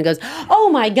him and goes, "Oh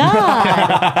my God."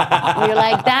 And you're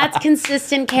like, that's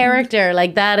consistent character.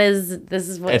 Like, this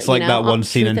is what it's like that one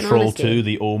scene in Troll 2,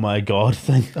 the "oh my God"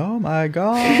 thing. Oh my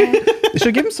God. They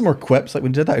should give him some more quips. Like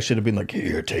when we did that, it should have been like,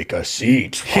 "Here, take a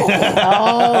seat."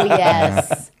 Oh,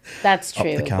 yes. That's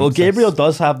true. Well, Gabriel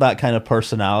does have that kind of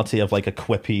personality of like a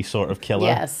quippy sort of killer.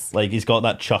 Yes. Like he's got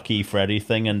that Chucky Freddy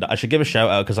thing. And I should give a shout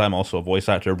out because I'm also a voice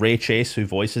actor. Ray Chase, who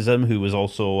voices him, who was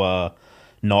also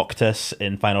Noctis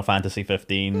in Final Fantasy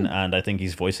 15. And I think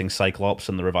he's voicing Cyclops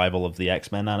in the revival of the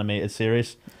X-Men animated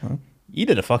series. Huh? You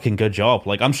did a fucking good job.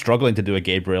 Like, I'm struggling to do a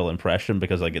Gabriel impression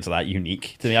because, like, it's that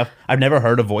unique to me. I've never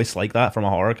heard a voice like that from a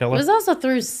horror killer. It was also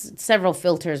through several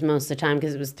filters most of the time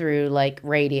because it was through, like,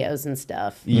 radios and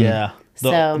stuff. Yeah.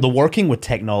 So the working with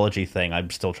technology thing,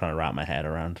 I'm still trying to wrap my head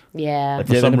around. Yeah. Like,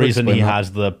 for some reason, he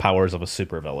has the powers of a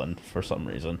supervillain for some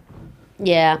reason.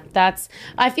 Yeah,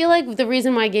 I feel like the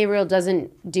reason why Gabriel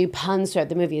doesn't do puns throughout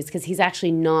the movie is because he's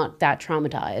actually not that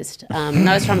traumatized.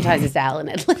 Not as traumatized as Alan,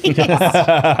 at least.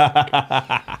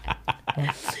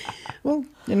 Well,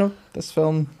 this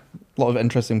film, a lot of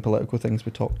interesting political things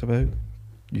we talked about.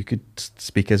 You could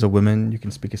speak as a woman, you can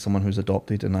speak as someone who's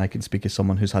adopted, and I can speak as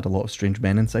someone who's had a lot of strange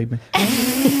men inside me.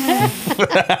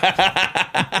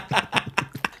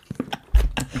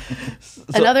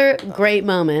 Another great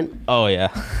moment. Oh, yeah.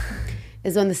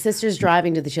 Is when the sister's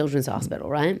driving to the children's hospital,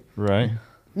 right? Right.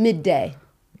 Midday,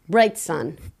 bright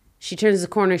sun. She turns the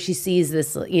corner, she sees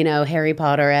this, Harry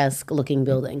Potter-esque looking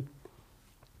building.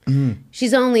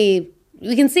 She's only,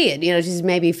 we can see it, she's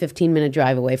maybe a 15-minute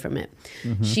drive away from it.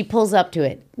 She pulls up to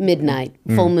it, midnight,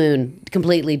 full moon,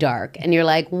 completely dark. And you're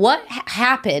like, what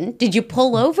happened? Did you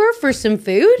pull over for some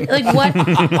food? Like, what?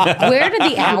 Where did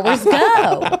the hours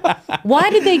go? Why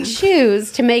did they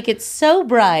choose to make it so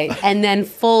bright and then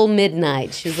full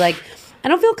midnight? She's like, I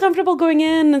don't feel comfortable going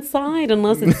inside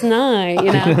unless it's night,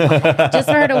 just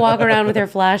for her to walk around with her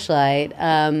flashlight.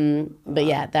 But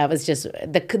yeah, that was just,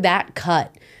 that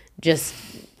cut, just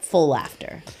full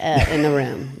laughter in the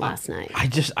room last night. I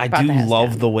do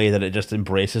love the way that it just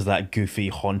embraces that goofy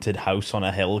haunted house on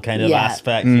a hill kind of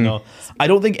aspect. I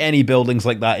don't think any buildings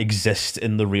like that exist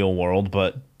in the real world,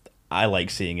 but I like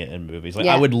seeing it in movies. Like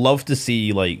I would love to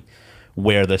see like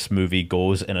where this movie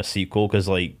goes in a sequel, because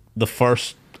like the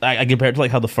first, I compare it to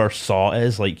like how the first Saw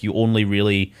is. Like you only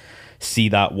really see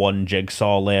that one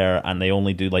jigsaw layer, and they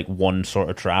only do like one sort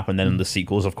of trap, and then in the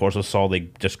sequels, of course, of Saw, they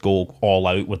just go all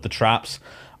out with the traps.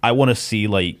 I want to see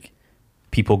like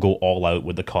people go all out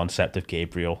with the concept of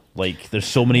Gabriel. Like there's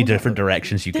so many different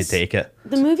directions you could take it.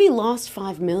 The movie lost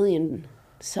 $5 million,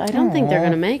 so I don't think they're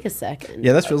going to make a second.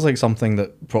 Yeah, this feels like something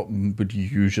that would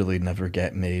usually never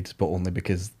get made, but only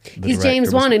because he's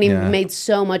James Wan, and he made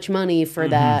so much money for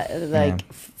that,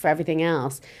 for everything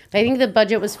else. But I think the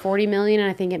budget was $40 million, and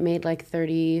I think it made like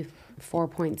 34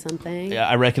 point something. Yeah,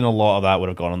 I reckon a lot of that would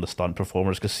have gone on the stunt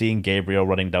performers, because seeing Gabriel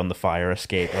running down the fire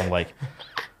escape, I'm like,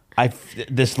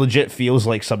 This legit feels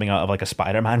like something out of like a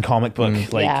Spider-Man comic book.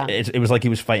 Like Yeah. it was like he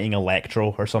was fighting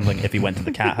Electro or something if he went to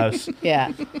the cat house.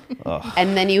 Yeah.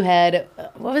 And then you had,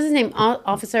 what was his name?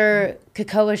 Officer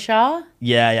Kakoa Shaw?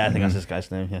 Yeah, I think that's this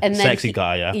guy's name. Yeah. And then Sexy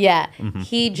guy, yeah. Yeah.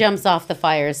 He jumps off the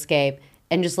fire escape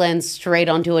and just lands straight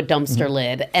onto a dumpster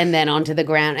lid and then onto the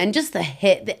ground. And just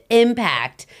the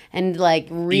impact and like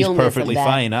He's realness perfectly of that.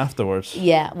 fine afterwards.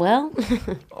 Yeah, well.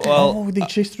 Oh, they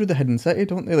chase through the hidden city,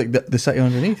 don't they? Like the city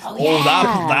underneath. Oh, Oh,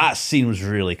 that scene was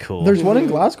really cool. There's one in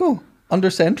Glasgow under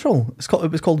Central.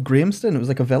 It was called Grahamston. It was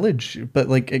like a village, but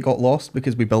like it got lost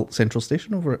because we built Central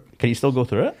Station over it. Can you still go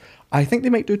through it? I think they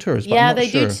might do tours. But Yeah, I'm not they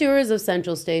sure. do tours of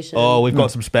Central Station. Oh, we've got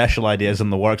some special ideas in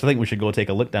the works. I think we should go take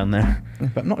a look down there.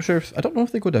 But I'm not sure. I don't know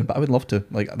if they go down, but I would love to.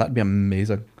 Like that'd be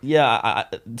amazing. Yeah,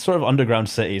 sort of underground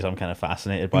cities. I'm kind of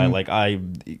fascinated by. Like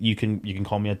you can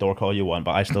call me a dork all you want,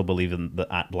 but I still believe in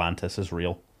that Atlantis is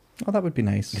real Oh, that would be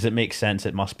nice. because it makes sense.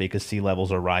 It must be because sea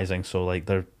levels are rising. So like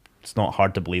it's not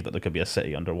hard to believe that there could be a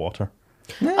city underwater.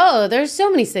 Oh, there's so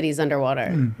many cities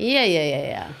underwater.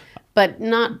 Yeah. But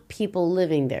not people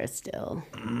living there still.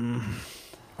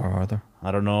 Or are there?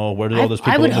 I don't know. Where do all those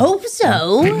people I would live? hope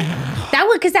so.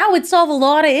 That would solve a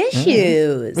lot of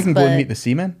issues. We can go and meet the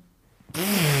seamen.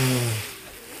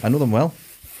 I know them well.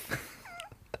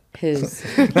 Who's?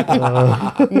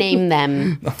 Name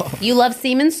them. You love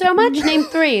semen so much? Name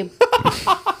 3.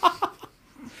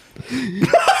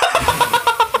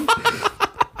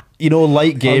 You know,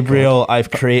 like Gabriel,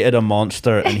 I've created a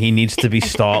monster and he needs to be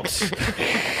stopped.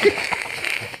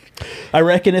 I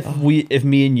reckon if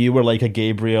me and you were like a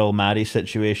Gabriel Maddie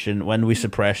situation, when we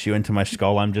suppress you into my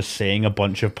skull, I'm just saying a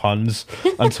bunch of puns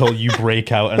until you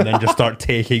break out and then just start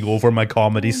taking over my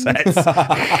comedy sets.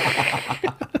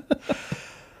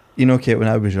 You know, Kate, when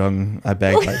I was young, I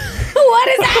begged like What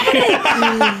is happening?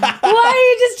 Why are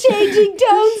you just changing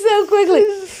tones so quickly?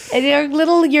 And your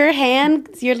little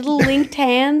linked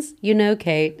hands. You know,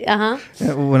 Kate.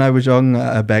 when I was young,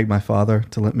 I begged my father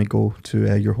to let me go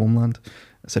to your homeland.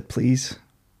 I said, please,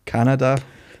 Canada.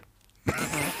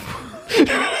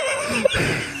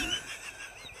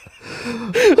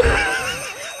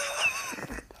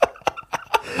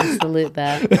 Salute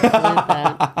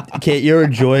that. Kate, you're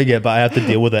enjoying it, but I have to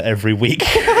deal with it every week.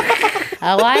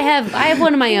 Oh, I have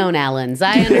one of my own Allens.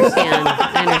 I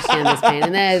understand this pain.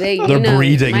 And They're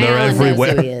breeding. my They're Allen knows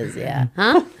everywhere. who he is. Yeah.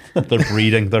 Huh? They're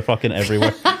breeding. They're fucking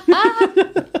everywhere.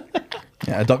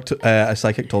 Yeah, a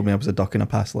psychic told me I was a duck in a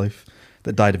past life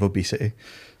that died of obesity.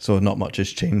 So not much has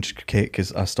changed, Kate,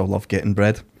 because I still love getting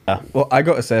bread. Yeah. Well, I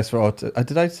got assessed for autism.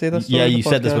 Did I say this? Yeah, on the you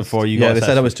said this podcast? before. You yeah, got they said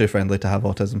I assessed. was too friendly to have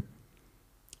autism.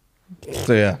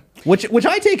 So yeah. Which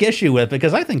I take issue with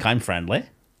because I think I'm friendly.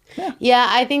 Yeah,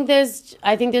 I think there's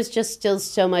just still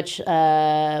so much of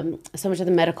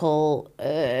the medical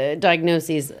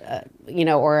diagnoses,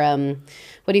 or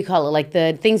what do you call it? Like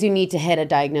the things you need to hit a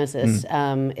diagnosis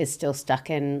is still stuck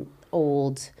in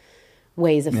old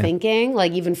ways of thinking.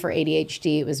 Like even for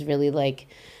ADHD, it was really like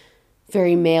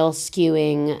very male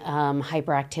skewing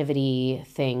hyperactivity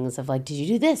things of like, did you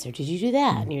do this or did you do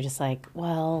that? And you're just like,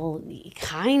 well,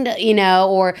 kind of,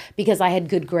 or because I had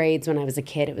good grades when I was a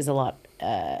kid, it was a lot,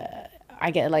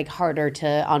 I get like harder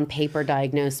to on paper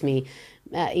diagnose me.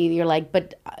 You're like,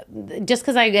 but just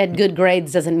because I had good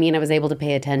grades doesn't mean I was able to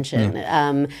pay attention.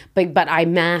 But I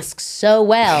mask so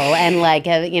well and like,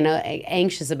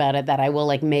 anxious about it that I will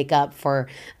like make up for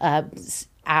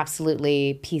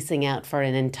absolutely piecing out for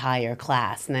an entire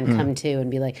class and then come to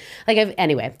and be like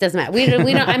anyway, it doesn't matter. We don't,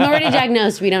 I'm already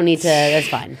diagnosed. We don't need to, that's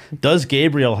fine. Does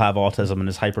Gabriel have autism and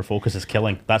his hyperfocus is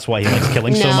killing? That's why he likes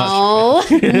killing so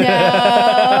much.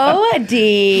 No,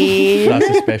 Dean. That's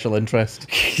a special interest.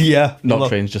 Yeah. Not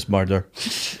trains, just murder.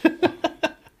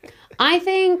 I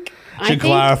think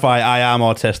clarify, I am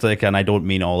autistic and I don't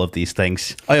mean all of these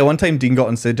things. Oh yeah, one time Dean got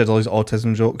on stage, did all his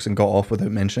autism jokes and got off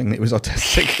without mentioning that he was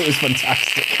autistic. It was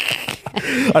fantastic.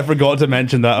 I forgot to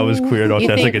mention that I was queer and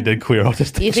autistic and did queer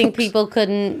autistic You think jokes. people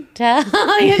couldn't tell?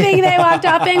 You think they walked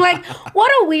up being like,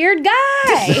 what a weird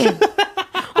guy.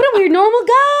 What a weird normal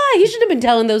guy. He shouldn't have been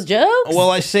telling those jokes. Well,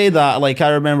 I say that, like, I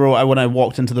remember when I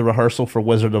walked into the rehearsal for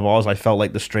Wizard of Oz, I felt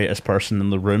like the straightest person in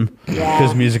the room. Yeah.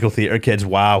 Because musical theatre kids,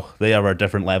 wow, they are a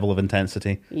different level of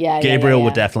intensity. Yeah, Gabriel yeah.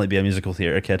 would definitely be a musical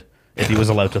theatre kid if he was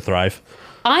allowed to thrive.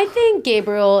 I think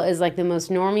Gabriel is like the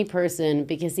most normie person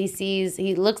because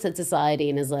he looks at society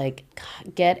and is like,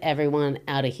 God, get everyone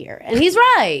out of here, and he's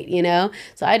right,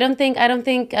 So I don't think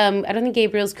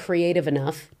Gabriel's creative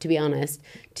enough, to be honest,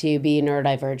 to be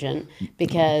neurodivergent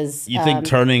because You think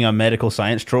turning a medical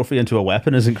science trophy into a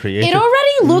weapon isn't creative? it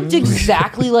already looked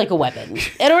exactly like a weapon.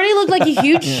 It already looked like a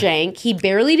huge shank. He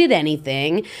barely did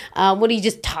anything. When he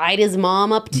just tied his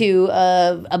mom up to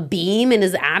a beam in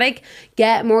his attic,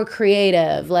 get more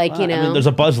creative. Like, you know. I mean, there's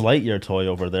a Buzz Lightyear toy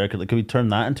over there. Could we turn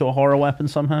that into a horror weapon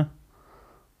somehow?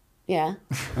 Yeah.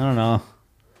 I don't know.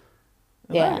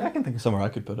 Yeah. I can think of somewhere I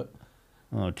could put it.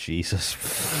 Oh, Jesus.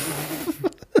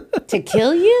 To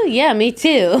kill you? Yeah, me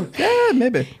too. Yeah,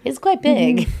 maybe. It's quite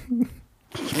big.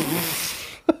 I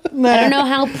don't know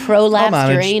how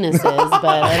prolapsed Uranus is, but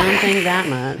I don't think that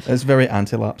much. It's very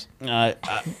anti-lapse.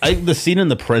 The scene in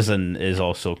the prison is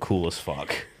also cool as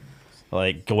fuck.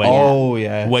 Like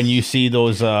yes. when you see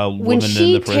those women When in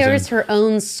she the prison. tears her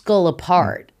own skull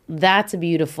apart, that's a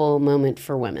beautiful moment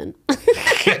for women.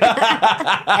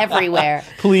 Everywhere.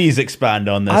 Please expand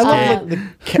on this. I love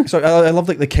I love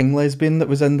like the king lesbian that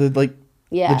was in the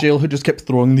jail who just kept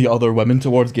throwing the other women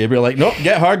towards Gabriel. Like, nope,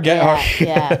 get her.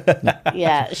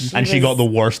 Yeah. She got the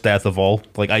worst death of all.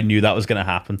 Like, I knew that was going to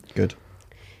happen. Good.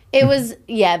 It was,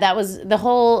 that was the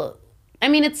whole. I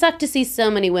mean, it sucked to see so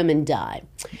many women die,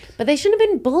 but they shouldn't have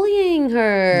been bullying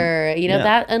her. You know,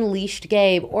 that unleashed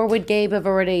Gabe. Or would Gabe have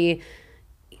already?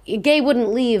 Gabe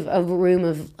wouldn't leave a room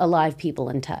of alive people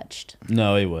untouched.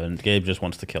 No, he wouldn't. Gabe just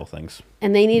wants to kill things.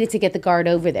 And they needed to get the guard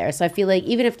over there. So I feel like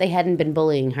even if they hadn't been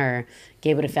bullying her,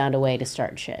 Gabe would have found a way to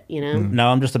start shit, you know?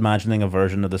 Now I'm just imagining a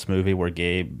version of this movie where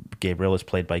Gabriel is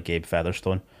played by Gabe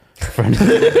Featherstone.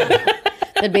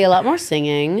 There'd be a lot more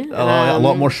singing. A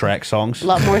lot more Shrek songs. A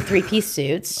lot more three-piece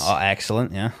suits. Oh,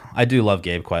 excellent, yeah. I do love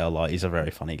Gabe quite a lot. He's a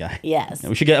very funny guy. Yes. Yeah,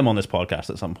 we should get him on this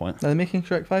podcast at some point. Are they making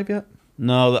Shrek 5 yet?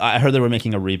 No, I heard they were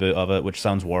making a reboot of it, which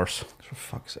sounds worse. For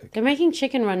fuck's sake. They're making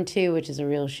Chicken Run 2, which is a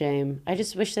real shame. I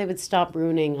just wish they would stop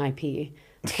ruining IP.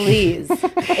 Please.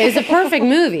 It's a perfect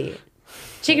movie.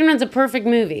 Chicken Run's a perfect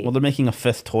movie. Well, they're making a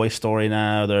 5th Toy Story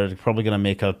now. They're probably going to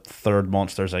make a 3rd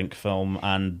Monsters, Inc. film,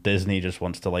 and Disney just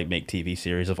wants to make TV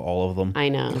series of all of them. I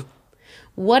know.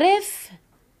 What if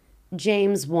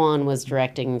James Wan was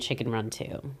directing Chicken Run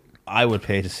 2? I would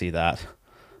pay to see that.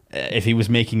 If he was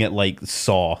making it like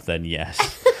Saw, then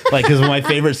yes. Because my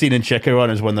favorite scene in Chicken Run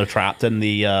is when they're trapped in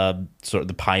the sort of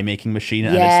the pie making machine,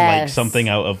 and it's like something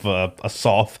out of a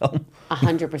Saw film.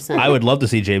 100%. I would love to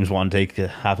see James Wan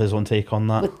have his own take on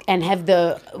that, and have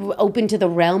open to the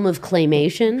realm of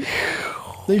claymation.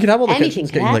 You could have all the Anything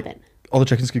chickens could happen. all the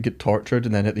chickens could get tortured,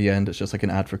 and then at the end, it's just like an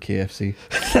ad for KFC.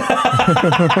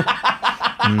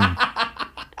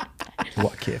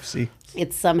 What KFC?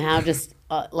 It's somehow just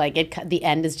the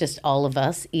end is just all of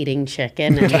us eating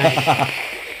chicken and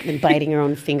and biting our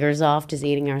own fingers off, just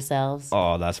eating ourselves.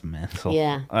 Oh, that's mental.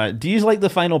 Yeah. Do you like the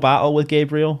final battle with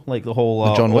Gabriel? Like the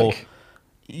whole John Wick?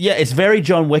 Yeah, it's very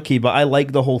John Wicky, but I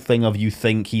like the whole thing of you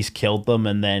think he's killed them,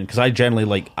 and then because I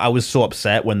generally I was so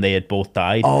upset when they had both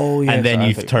died. Oh yeah. And then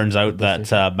it turns out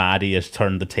that Maddie has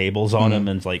turned the tables on him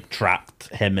and trapped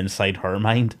him inside her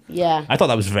mind. Yeah. I thought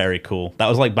that was very cool. That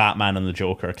was like Batman and the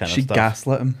Joker kind of She stuff.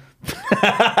 gaslit him. He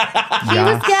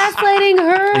was gaslighting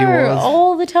her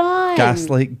all the time.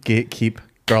 Gaslight, gatekeep,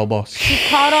 girl boss. She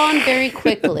caught on very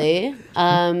quickly.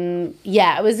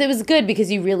 It was good because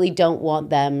you really don't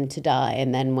want them to die,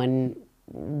 and then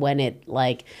when it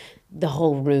the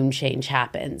whole room change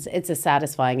happens, it's a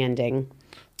satisfying ending.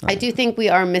 I do think we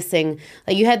are missing,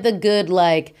 you had the good,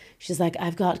 she's like,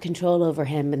 I've got control over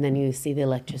him, and then you see the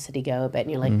electricity go a bit,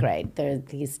 and you're like, great,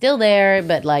 he's still there,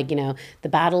 but the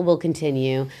battle will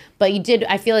continue. But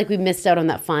I feel like we missed out on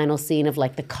that final scene of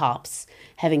the cops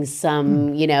having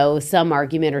some, some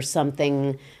argument or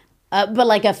something,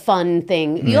 but a fun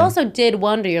thing. You also did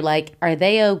wonder, you're like, are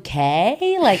they okay?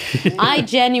 I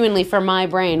genuinely, for my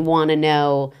brain, want to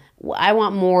know. I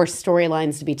want more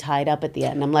storylines to be tied up at the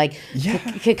end. I'm like,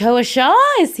 Kakoa Shaw,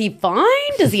 is he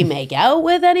fine? Does he make out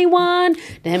with anyone?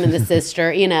 To him and the sister,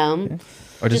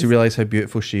 Or does he realize how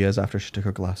beautiful she is after she took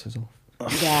her glasses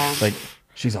off? Yeah.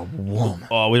 She's a woman.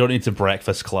 Oh, we don't need to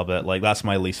Breakfast Club it. That's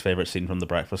my least favorite scene from the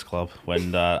Breakfast Club,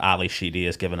 when Ali Sheedy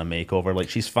is given a makeover.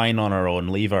 She's fine on her own,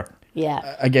 leave her.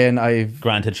 Yeah. Again,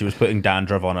 Granted, she was putting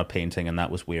dandruff on a painting, and that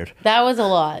was weird. That was a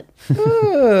lot.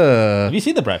 Have you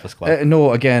seen The Breakfast Club?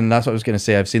 No, again, that's what I was going to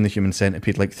say. I've seen The Human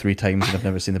Centipede 3 times, and I've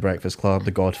never seen The Breakfast Club,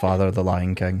 The Godfather, The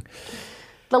Lion King.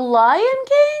 The Lion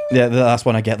King? Yeah, that's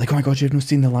one I get. Oh my God, you've not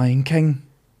seen The Lion King?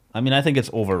 I mean, I think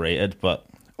it's overrated, but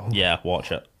yeah,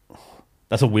 watch it.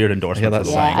 That's a weird endorsement for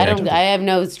The Lion King. I have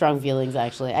no strong feelings,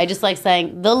 actually. I just like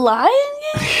saying, The Lion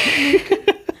King?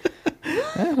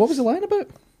 What was The Lion about?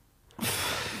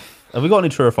 Have we got any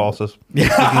true or falses?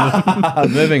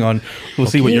 Moving on. We'll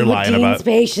see what you're lying Dean's about.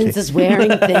 patience is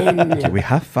wearing thin. Okay, we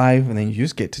have 5, and then you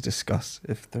just get to discuss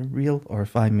if they're real or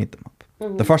if I made them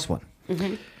up. The first one.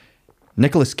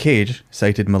 Nicolas Cage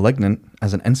cited Malignant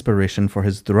as an inspiration for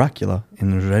his Dracula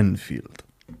in Renfield.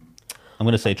 I'm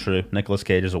going to say true. Nicolas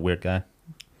Cage is a weird guy.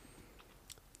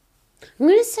 I'm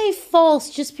going to say false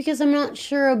just because I'm not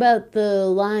sure about the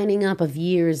lining up of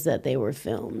years that they were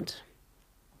filmed.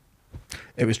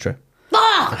 It was true.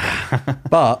 Fuck!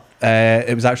 But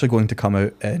it was actually going to come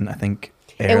out in, I think,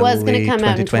 It was going to come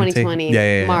out in 2020. 2020,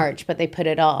 Yeah. March, but they put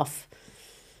it off.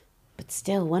 But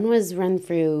still, when was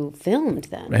Renfrew filmed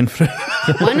then? Renfrew.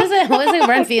 When was it? What was it?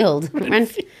 Renfield.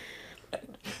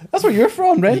 That's where you're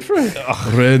from, Renfrew.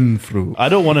 Renfrew. I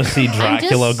don't want to see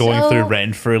Dracula just going so- through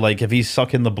Renfrew. Like, if he's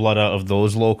sucking the blood out of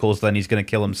those locals, then he's going to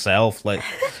kill himself. Like,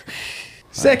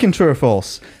 Second true or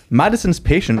false. Madison's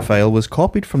patient file was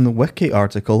copied from the wiki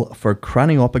article for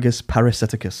Craniopagus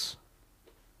parasiticus.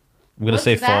 I'm going to What's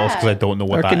say false because I that? don't know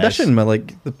what Or that condition is. where,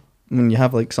 like, when you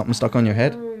have, like, something stuck on your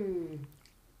head.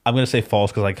 I'm going to say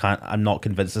false because I'm not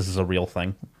convinced this is a real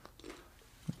thing.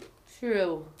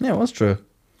 True. Yeah, it was true.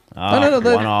 No,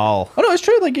 one all. Oh, no, it's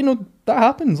true. Like, that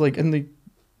happens. Like, in the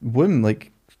womb,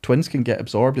 like, twins can get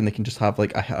absorbed and they can just have,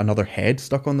 like, another head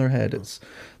stuck on their head. It's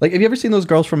like, have you ever seen those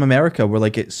girls from America where,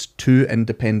 like, it's 2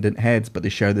 independent heads, but they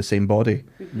share the same body?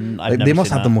 I've They never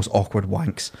must seen have the that. most awkward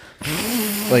wanks.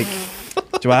 Like,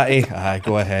 Joatty,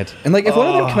 go ahead. And, like, if one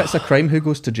of them commits a crime, who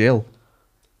goes to jail?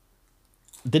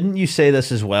 Didn't you say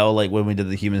this as well? Like, when we did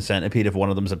the Human Centipede, if one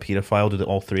of them's a paedophile, did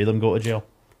all 3 of them go to jail?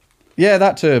 Yeah,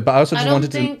 that too. But I also I just don't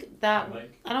wanted think that.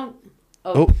 I don't.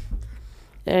 Oh.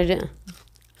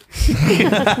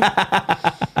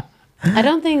 I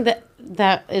don't think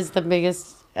that is the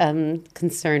biggest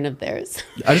concern of theirs.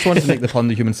 I just wanted to make the pun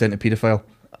the human centipedophile.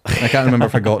 I can't remember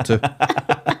if I got to.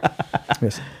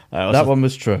 Yes. That one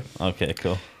was true. Okay,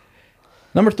 cool.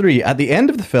 Number 3. At the end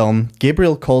of the film,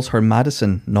 Gabriel calls her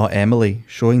Madison, not Emily,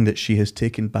 showing that she has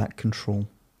taken back control.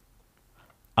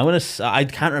 I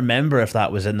can't remember if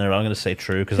that was in there. I'm gonna say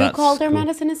true because Who that's called her cool.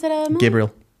 Madison instead of Emily?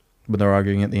 Gabriel, when they're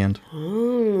arguing at the end.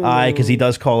 Aye, because he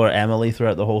does call her Emily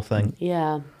throughout the whole thing.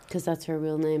 Yeah, because that's her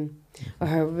real name or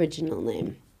her original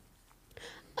name.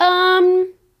 Yeah,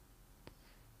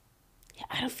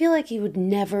 I don't feel like he would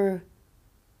never.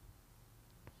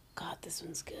 God, this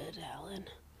one's good, Alan.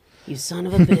 You son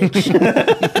of a bitch.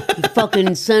 You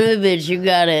fucking son of a bitch. You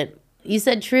got it. You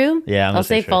said true? Yeah, I'm gonna I'll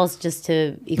say say true. false just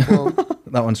to equal.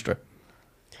 That one's true.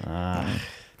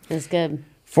 That's good.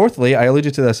 Fourthly, I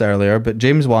alluded to this earlier, but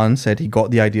James Wan said he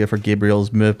got the idea for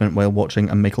Gabriel's movement while watching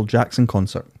a Michael Jackson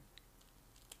concert.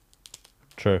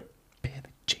 True. Billie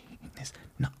Jean is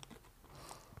not.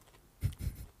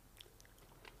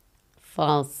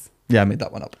 False. Yeah, I made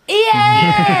that one up.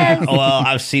 Yes! Oh, well,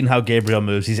 I've seen how Gabriel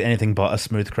moves. He's anything but a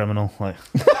smooth criminal. Like,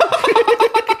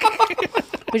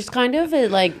 Which is kind of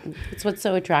it's what's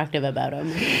so attractive about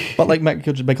him. But like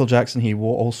Michael Jackson, he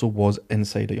also was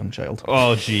inside a young child.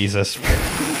 oh Jesus.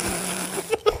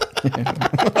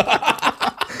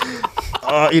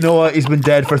 You know what? He's been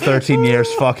dead for 13 years.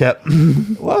 Fuck it.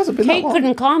 Well, has it been that Kate long?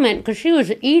 couldn't comment because she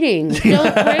was eating so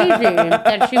crazy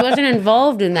that she wasn't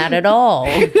involved in that at all.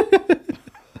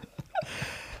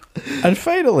 And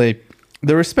finally,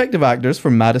 the respective actors for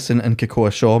Madison and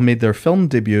Kekoa Shaw made their film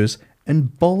debuts in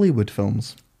Bollywood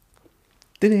films.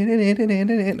 Why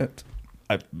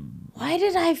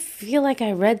did I feel like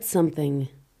I read something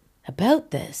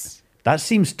about this? That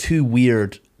seems too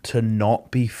weird to not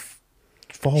be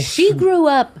false. She grew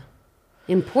up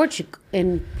in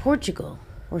Portugal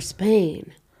or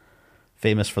Spain.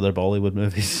 Famous for their Bollywood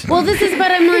movies. Well,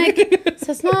 but I'm like,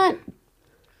 so it's not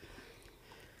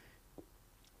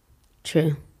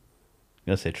true. I'm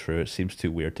gonna say true. It seems too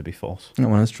weird to be false. That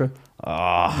one is true.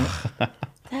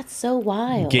 That's so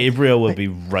wild. Gabriel would be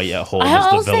right at home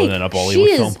I'll as the villain say in a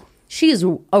Bollywood film. she has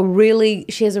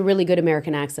a really good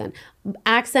American accent.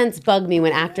 Accents bug me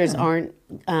when actors aren't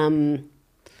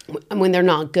when they're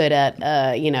not good at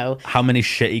How many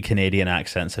shitty Canadian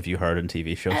accents have you heard in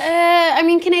TV shows? I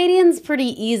mean, Canadian's pretty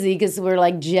easy because we're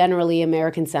like generally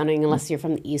American sounding, unless you're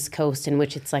from the East Coast, in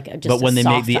which it's like just. But when a they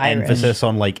make soft the Irish. emphasis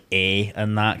on like A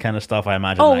and that kind of stuff, I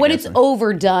imagine. Oh, that when gets it's them.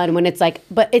 overdone, when it's like,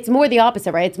 but it's more the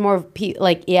opposite, right? It's more of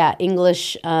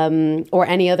English or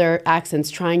any other accents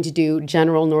trying to do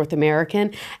general North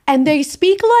American, and they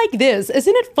speak like this.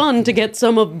 Isn't it fun to get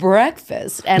some of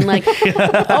breakfast? And like,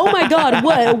 oh my God,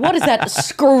 what is that?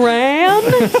 Scram?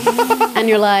 And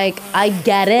you're like, I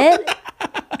get it.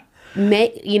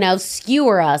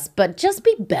 skewer us, but just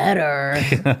be better.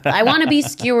 I want to be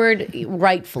skewered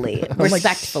rightfully,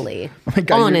 respectfully,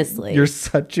 honestly. You're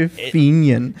such a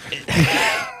fiend.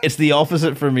 It's the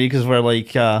opposite for me because we're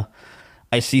like,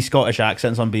 I see Scottish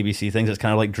accents on BBC things. It's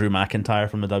kind of like Drew McIntyre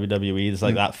from the WWE. It's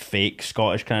like that fake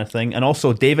Scottish kind of thing. And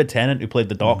also David Tennant, who played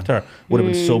the Doctor, would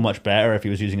have been so much better if he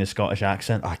was using a Scottish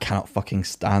accent. I cannot fucking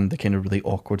stand the kind of really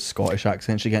awkward Scottish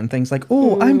accents you get in things like,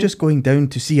 oh, I'm just going down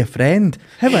to see a friend.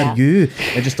 How are you?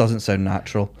 It just doesn't sound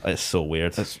natural. It's so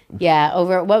weird.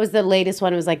 Over what was the latest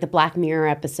one? It was like the Black Mirror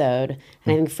episode.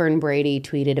 And I think Fern Brady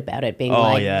tweeted about it being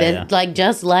like,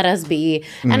 just let us be.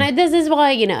 And this is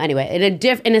why, anyway,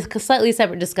 in a slightly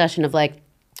separate discussion of like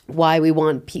why we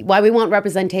want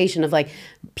representation of like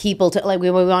people to like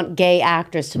we want gay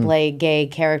actors to play gay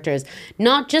characters,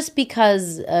 not just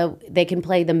because they can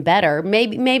play them better.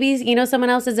 Maybe someone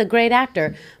else is a great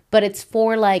actor, but it's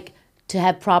for like to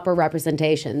have proper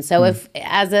representation. So if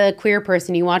as a queer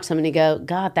person you watch someone and you go,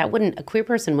 God, a queer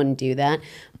person wouldn't do that.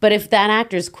 But if that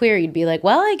actor's queer, you'd be like,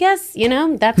 well, I guess,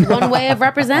 that's one way of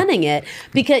representing it.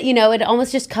 Because, it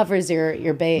almost just covers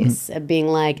your base of being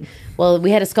like, well,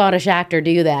 we had a Scottish actor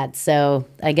do that. So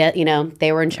I get,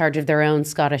 they were in charge of their own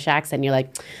Scottish accent. You're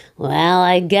like, well,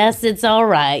 I guess it's all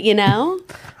right,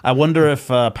 I wonder if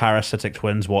parasitic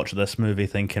twins watch this movie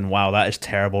thinking, wow, that is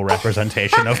terrible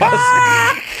representation of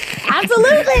us.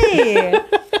 Absolutely.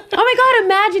 Oh my God,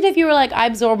 imagine if you were like, I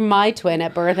absorbed my twin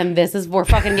at birth and we're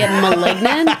fucking getting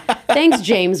Malignant. Thanks,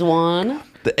 James Wan.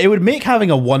 It would make having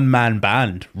a one-man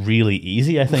band really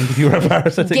easy, I think, if you were a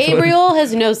parasitic twin. Gabriel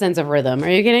has no sense of rhythm. Are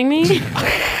you kidding me?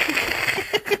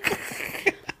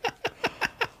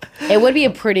 It would be a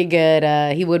pretty good,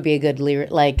 he would be a good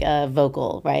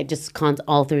vocal, right? Just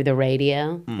all through the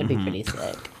radio. It'd be pretty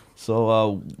sick.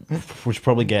 So we should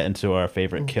probably get into our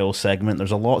favorite kill segment.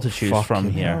 There's a lot to choose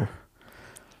from here. Hell.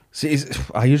 See,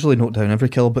 I usually note down every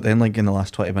kill, but then like in the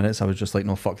last 20 minutes, I was just like,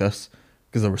 no, fuck this.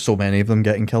 Because there were so many of them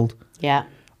getting killed. Yeah.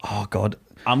 Oh, God.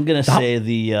 I'm going to say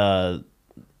the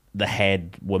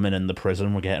head woman in the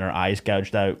prison, we're getting her eyes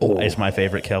gouged out, is my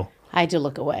favorite kill. I had to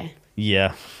look away.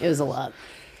 Yeah. It was a lot.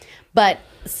 But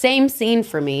same scene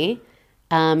for me.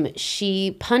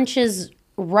 She punches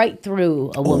right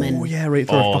through a woman. Oh, yeah, right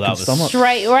through her fucking stomach.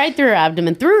 Right through her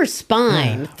abdomen, through her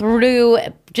spine, through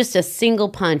just a single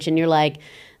punch. And you're like,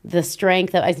 the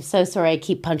strength of, I'm so sorry, I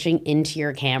keep punching into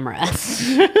your camera. It's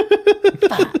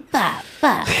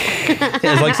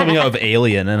like something out of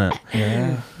Alien, isn't it?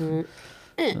 Yeah.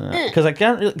 Because I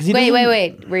can't.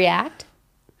 Wait. React?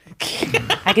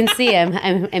 I can see him.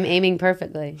 I'm aiming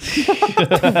perfectly.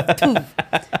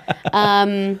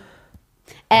 But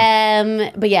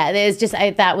yeah, there's just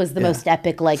that was the most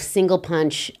epic, like single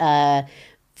punch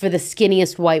for the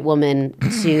skinniest white woman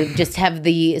to just have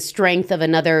the strength of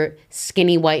another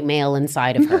skinny white male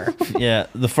inside of her. Yeah,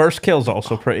 the first kill's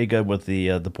also pretty good with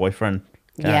the boyfriend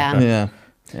character.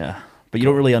 Yeah. But you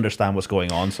don't really understand what's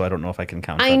going on, so I don't know if I can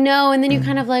count. I know, and then you're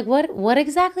kind of like, what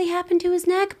exactly happened to his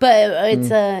neck? But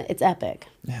it's epic.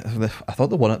 Yeah, I thought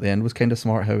the one at the end was kind of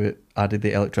smart, how it added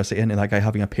the electricity into that guy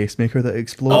having a pacemaker that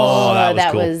explodes. Oh,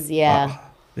 that was cool. Yeah,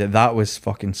 that was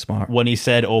fucking smart. When he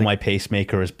said, "Oh, my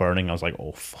pacemaker is burning," I was like,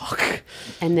 "Oh fuck!"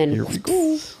 And then it was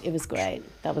great.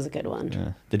 That was a good one.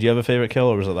 Yeah. Did you have a favorite kill,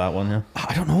 or was it that one? Yeah.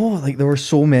 I don't know. Like there were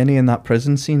so many in that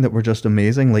prison scene that were just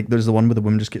amazing. Like there's the one where the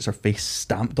woman just gets her face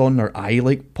stamped on, her eye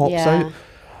like pops out.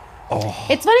 Oh.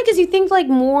 It's funny because you think like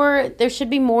there should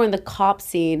be more in the cop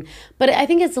scene, but I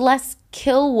think it's less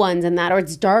kill ones in that, or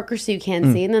it's darker so you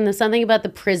can't see. And then there's something about the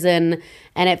prison,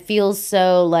 and it feels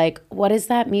so like, what is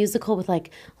that musical with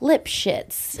like lip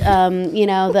shits?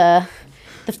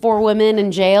 The Four Women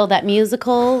in Jail, that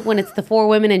musical when it's the Four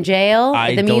Women in Jail.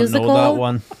 I the don't musical. know that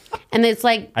one. And it's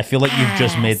like, I feel like you've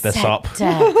just made this up.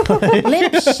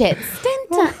 Lip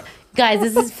shits. Guys,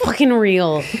 this is fucking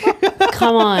real.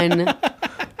 Come on.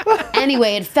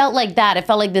 Anyway, it felt like that. It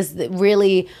felt like this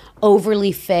really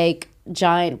overly fake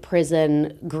giant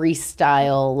prison Grease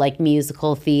style like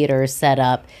musical theater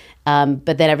setup.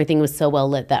 But then everything was so well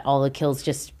lit that all the kills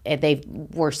they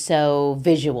were so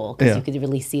visual because you could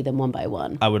really see them one by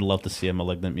one. I would love to see a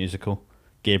Malignant musical.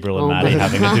 Gabriel and Maddie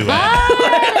having a duet.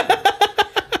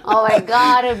 Oh my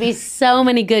God, it would be so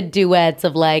many good duets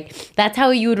of like, that's how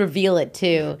you would reveal it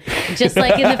too. Just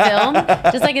like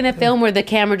in the film where the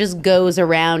camera just goes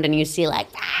around and you see like,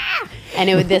 and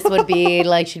this would be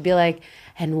like, she'd be like,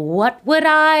 and what would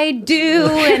I do?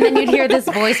 And then you'd hear this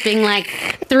voice being like,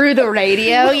 through the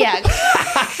radio. Yeah.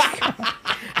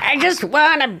 I just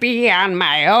want to be on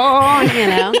my own,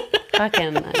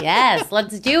 Fucking yes,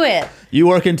 let's do it. You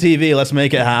work in TV. Let's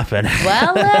make it happen.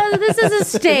 Well, this is a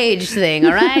stage thing,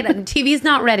 all right? TV's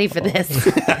not ready for this,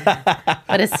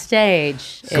 but a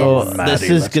stage. So is. this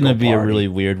is going to be a really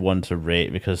weird one to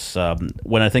rate because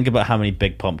when I think about how many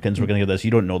Big Pumpkins we're going to give this,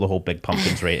 you don't know the whole Big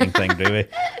Pumpkins rating thing, do we?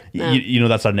 No. You know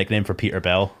that's our nickname for Peter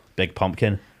Bell, Big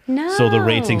Pumpkin. No. So the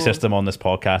rating system on this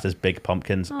podcast is Big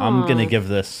Pumpkins. I'm going to give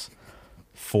this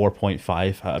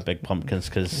 4.5 out of Big Pumpkins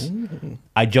because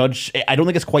I don't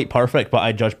think it's quite perfect, but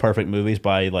I judge perfect movies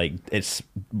by like it's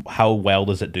how well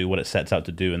does it do what it sets out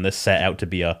to do, and this set out to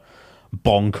be a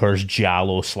bonkers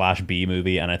giallo / B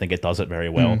movie, and I think it does it very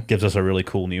well. Gives us a really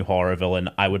cool new horror villain.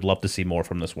 I would love to see more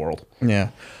from this world. Yeah.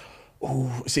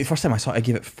 Oh, see, the first time I saw it, I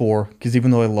gave it 4 because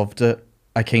even though I loved it,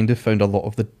 I kind of found a lot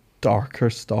of the darker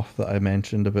stuff that I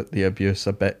mentioned about the abuse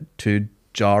a bit too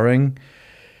jarring.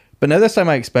 But now this time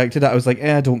I expected it, I was like,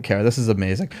 I don't care. This is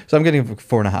amazing. So I'm going to give it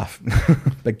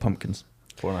 4.5 Big Pumpkins.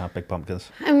 4.5 Big Pumpkins.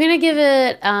 I'm gonna give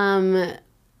it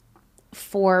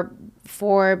four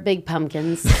Big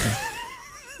Pumpkins.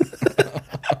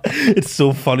 It's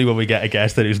so funny when we get a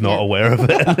guest that who's not aware of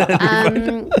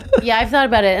it. Yeah, I've thought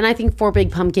about it, and I think 4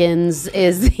 Big Pumpkins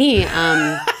is the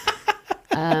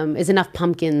is enough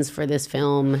pumpkins for this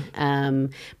film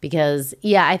because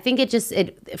I think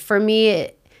for me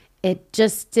it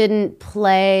just didn't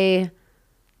play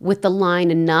with the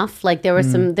line enough. Like there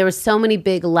were so many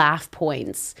big laugh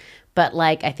points, but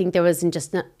like I think there wasn't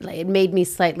just it made me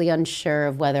slightly unsure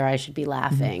of whether I should be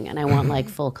laughing, and I want like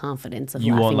full confidence of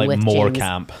You laughing want like with more James.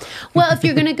 camp. Well, if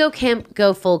you're gonna go camp,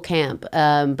 go full camp.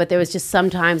 But there was just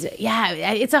sometimes,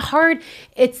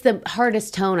 it's the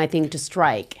hardest tone I think to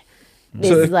strike.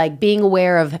 Is like being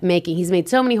aware of he's made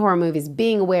so many horror movies,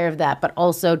 being aware of that, but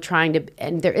also trying to,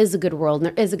 and there is a good world and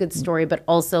there is a good story, but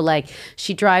also like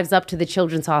she drives up to the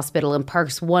children's hospital and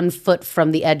parks 1 foot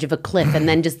from the edge of a cliff and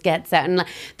then just gets out. And like,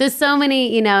 there's so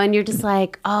many, and you're just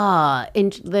like, Yeah.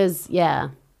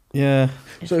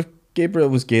 So if Gabriel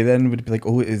was gay then, would it be like,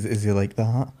 oh, is he like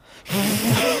that?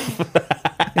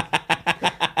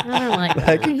 I don't like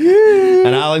that. Like, yeah.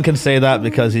 And Alan can say that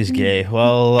because he's gay.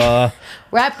 Well,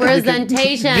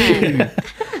 Representation.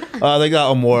 I think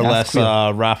that'll more or less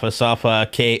queer. wrap us up.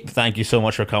 Kate, thank you so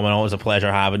much for coming on. It was a pleasure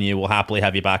having you. We'll happily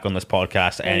have you back on this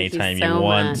podcast anytime you so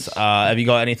want. much. Have you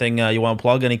got anything you want to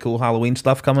plug? Any cool Halloween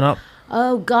stuff coming up?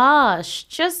 Oh gosh,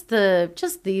 just the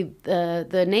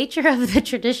nature of the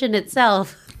tradition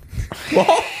itself.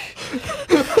 What?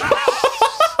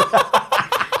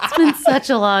 It's been such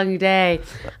a long day.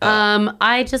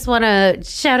 I just want to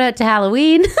shout out to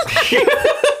Halloween.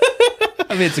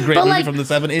 I mean, it's a great movie from the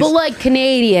 70s. But like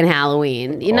Canadian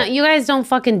Halloween. You know, you guys don't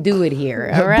fucking do it here,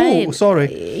 all right? Oh,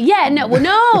 sorry. Yeah, no.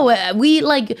 We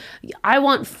like, I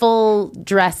want full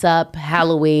dress up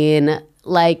Halloween.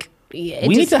 Like, we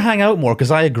need to hang out more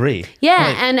because I agree.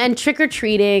 Yeah, and trick or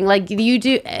treating, like you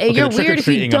do. Okay, you're weird if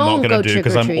you don't I'm not go gonna do trick or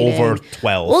because I'm treating. over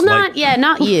 12. Well, not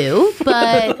you,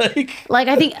 but like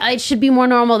I think it should be more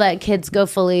normal that kids go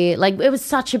fully. Like it was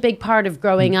such a big part of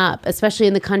growing up, especially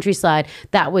in the countryside.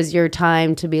 That was your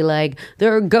time to be like,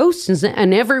 there are ghosts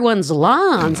in everyone's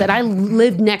lawns, and I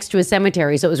lived next to a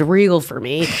cemetery, so it was real for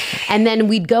me. And then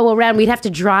we'd go around. We'd have to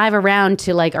drive around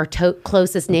to like our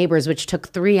closest neighbors, which took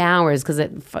 3 hours because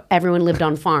everyone lived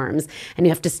on farms, and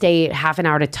you have to stay half an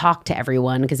hour to talk to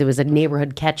everyone because it was a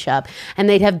neighborhood catch-up, and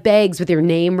they'd have bags with your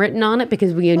name written on it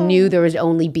because we knew there would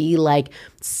only be like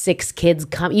 6 kids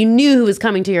come. You knew who was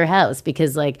coming to your house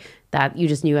because like that you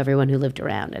just knew everyone who lived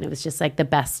around, and it was just like the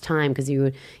best time because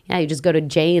you just go to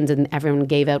Jane's and everyone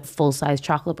gave out full-size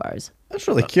chocolate bars. That's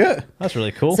really cute. That's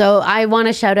really cool. So I want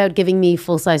to shout out giving me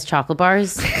full-size chocolate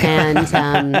bars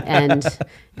and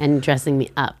dressing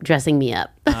me up.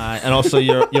 And also,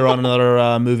 you're on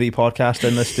another movie podcast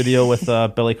in the studio with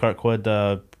Billy Kirkwood,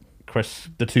 Chris,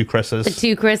 the two Chris's. The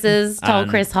 2 Chris's, Tall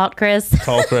Chris, Hot Chris.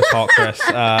 Tall Chris, Hot Chris.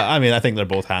 I mean, I think they're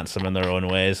both handsome in their own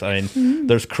ways. I mean,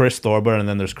 there's Chris Thorburn, and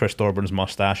then there's Chris Thorburn's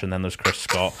mustache, and then there's Chris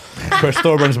Scott. Chris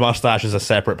Thorburn's mustache is a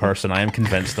separate person. I am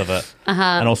convinced of it.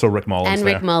 And also Rick Mullins. And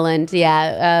Rick Mullins,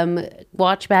 yeah.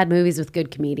 Watch bad movies with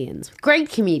good comedians. Great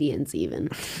comedians, even.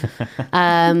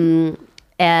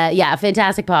 Yeah,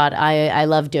 fantastic pod. I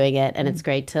love doing it, and it's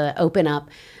great to open up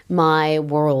my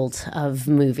world of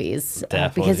movies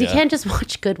because you can't just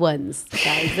watch good ones,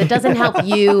 guys. It doesn't help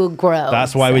you grow.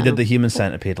 That's why we did the Human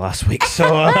Centipede last week.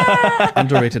 So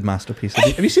Underrated masterpiece.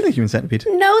 Have you seen the Human Centipede?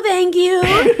 No, thank you.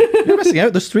 You're missing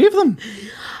out. There's 3 of them.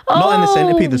 Not in the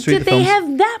Centipede. There's 3 of Did the they films.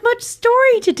 have that much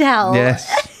story to tell?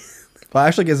 Yes. But it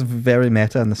actually gets very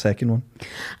meta in the second one.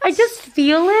 I just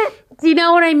feel it. Do you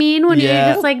know what I mean? When Yeah.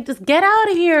 you're just like, just get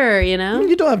out of here, you know?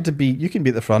 You don't have to be. You can be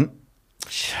at the front.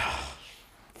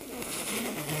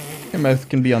 mouth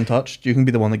can be untouched. You can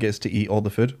be the one that gets to eat all the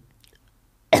food.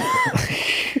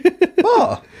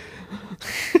 What?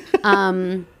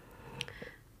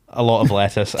 A lot of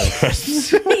lettuce and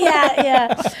crisps.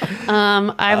 Yeah.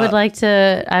 I would like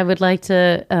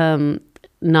to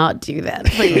not do that,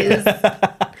 please.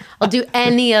 I'll do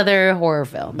any other horror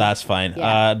film. That's fine.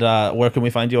 Yeah. And where can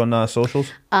we find you on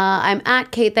socials? I'm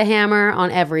at Kate the Hammer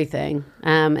on everything.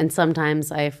 And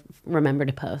sometimes I remember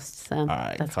to post. So All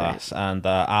right, that's class. great. And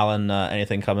Alan,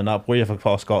 anything coming up? We have, of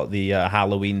course, got the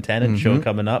Halloween Tenant show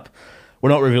coming up. We're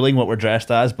not revealing what we're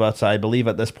dressed as, but I believe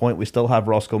at this point we still have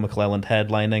Roscoe McClelland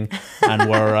headlining, and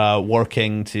we're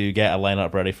working to get a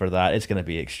lineup ready for that. It's going to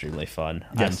be extremely fun.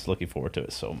 Yes. I'm looking forward to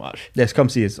it so much. Yes, come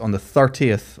see us on the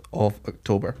 30th of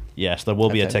October. Yes, there will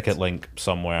be a Perfect. ticket link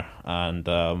somewhere. And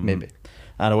Maybe.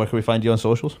 Anna, where can we find you on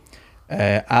socials?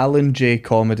 Alan J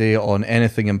Comedy on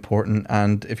anything important,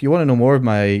 and if you want to know more of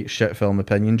my shit film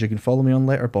opinions, you can follow me on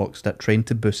Letterboxd at Train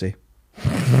to Bussy.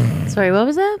 Sorry, what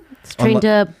was that? It's Train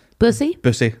to Bussy?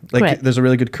 Bussy. Like, Correct. there's a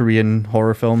really good Korean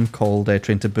horror film called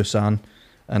Train to Busan,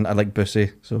 and I like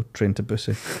Bussy, so Train to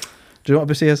Bussy. Do you know what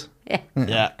Bussy is? Yeah.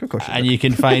 Yeah, Of course you and do. you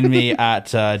can find me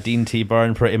at Dean T.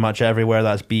 Byrne pretty much everywhere.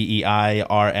 That's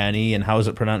BEIRNE. And how is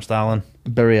it pronounced, Alan?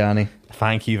 Biryani.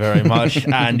 Thank you very much.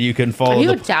 And you can Are follow you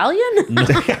the... Italian?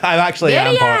 I actually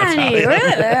am part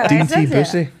Biryani. Italian. Dean T.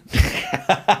 Bussy.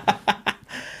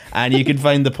 And you can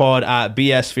find the pod at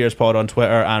BS Fears Pod on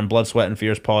Twitter and Blood, Sweat and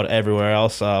Fears Pod everywhere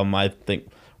else. I think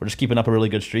we're just keeping up a really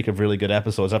good streak of really good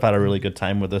episodes. I've had a really good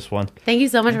time with this one. Thank you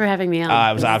so much for having me on.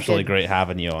 It was This is absolutely good. great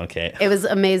having you on, Kate. It was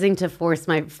amazing to force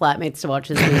my flatmates to watch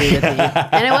this movie with me.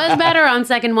 And it was better on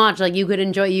second watch. Like, you could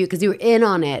enjoy you because you were in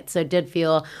on it. So it did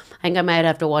feel, I think I might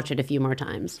have to watch it a few more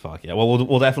times. Fuck yeah. Well,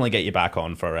 we'll definitely get you back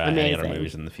on for any other Amazing.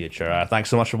 movies in the future. Thanks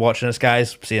so much for watching us,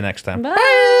 guys. See you next time.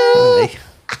 Bye.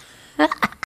 Bye.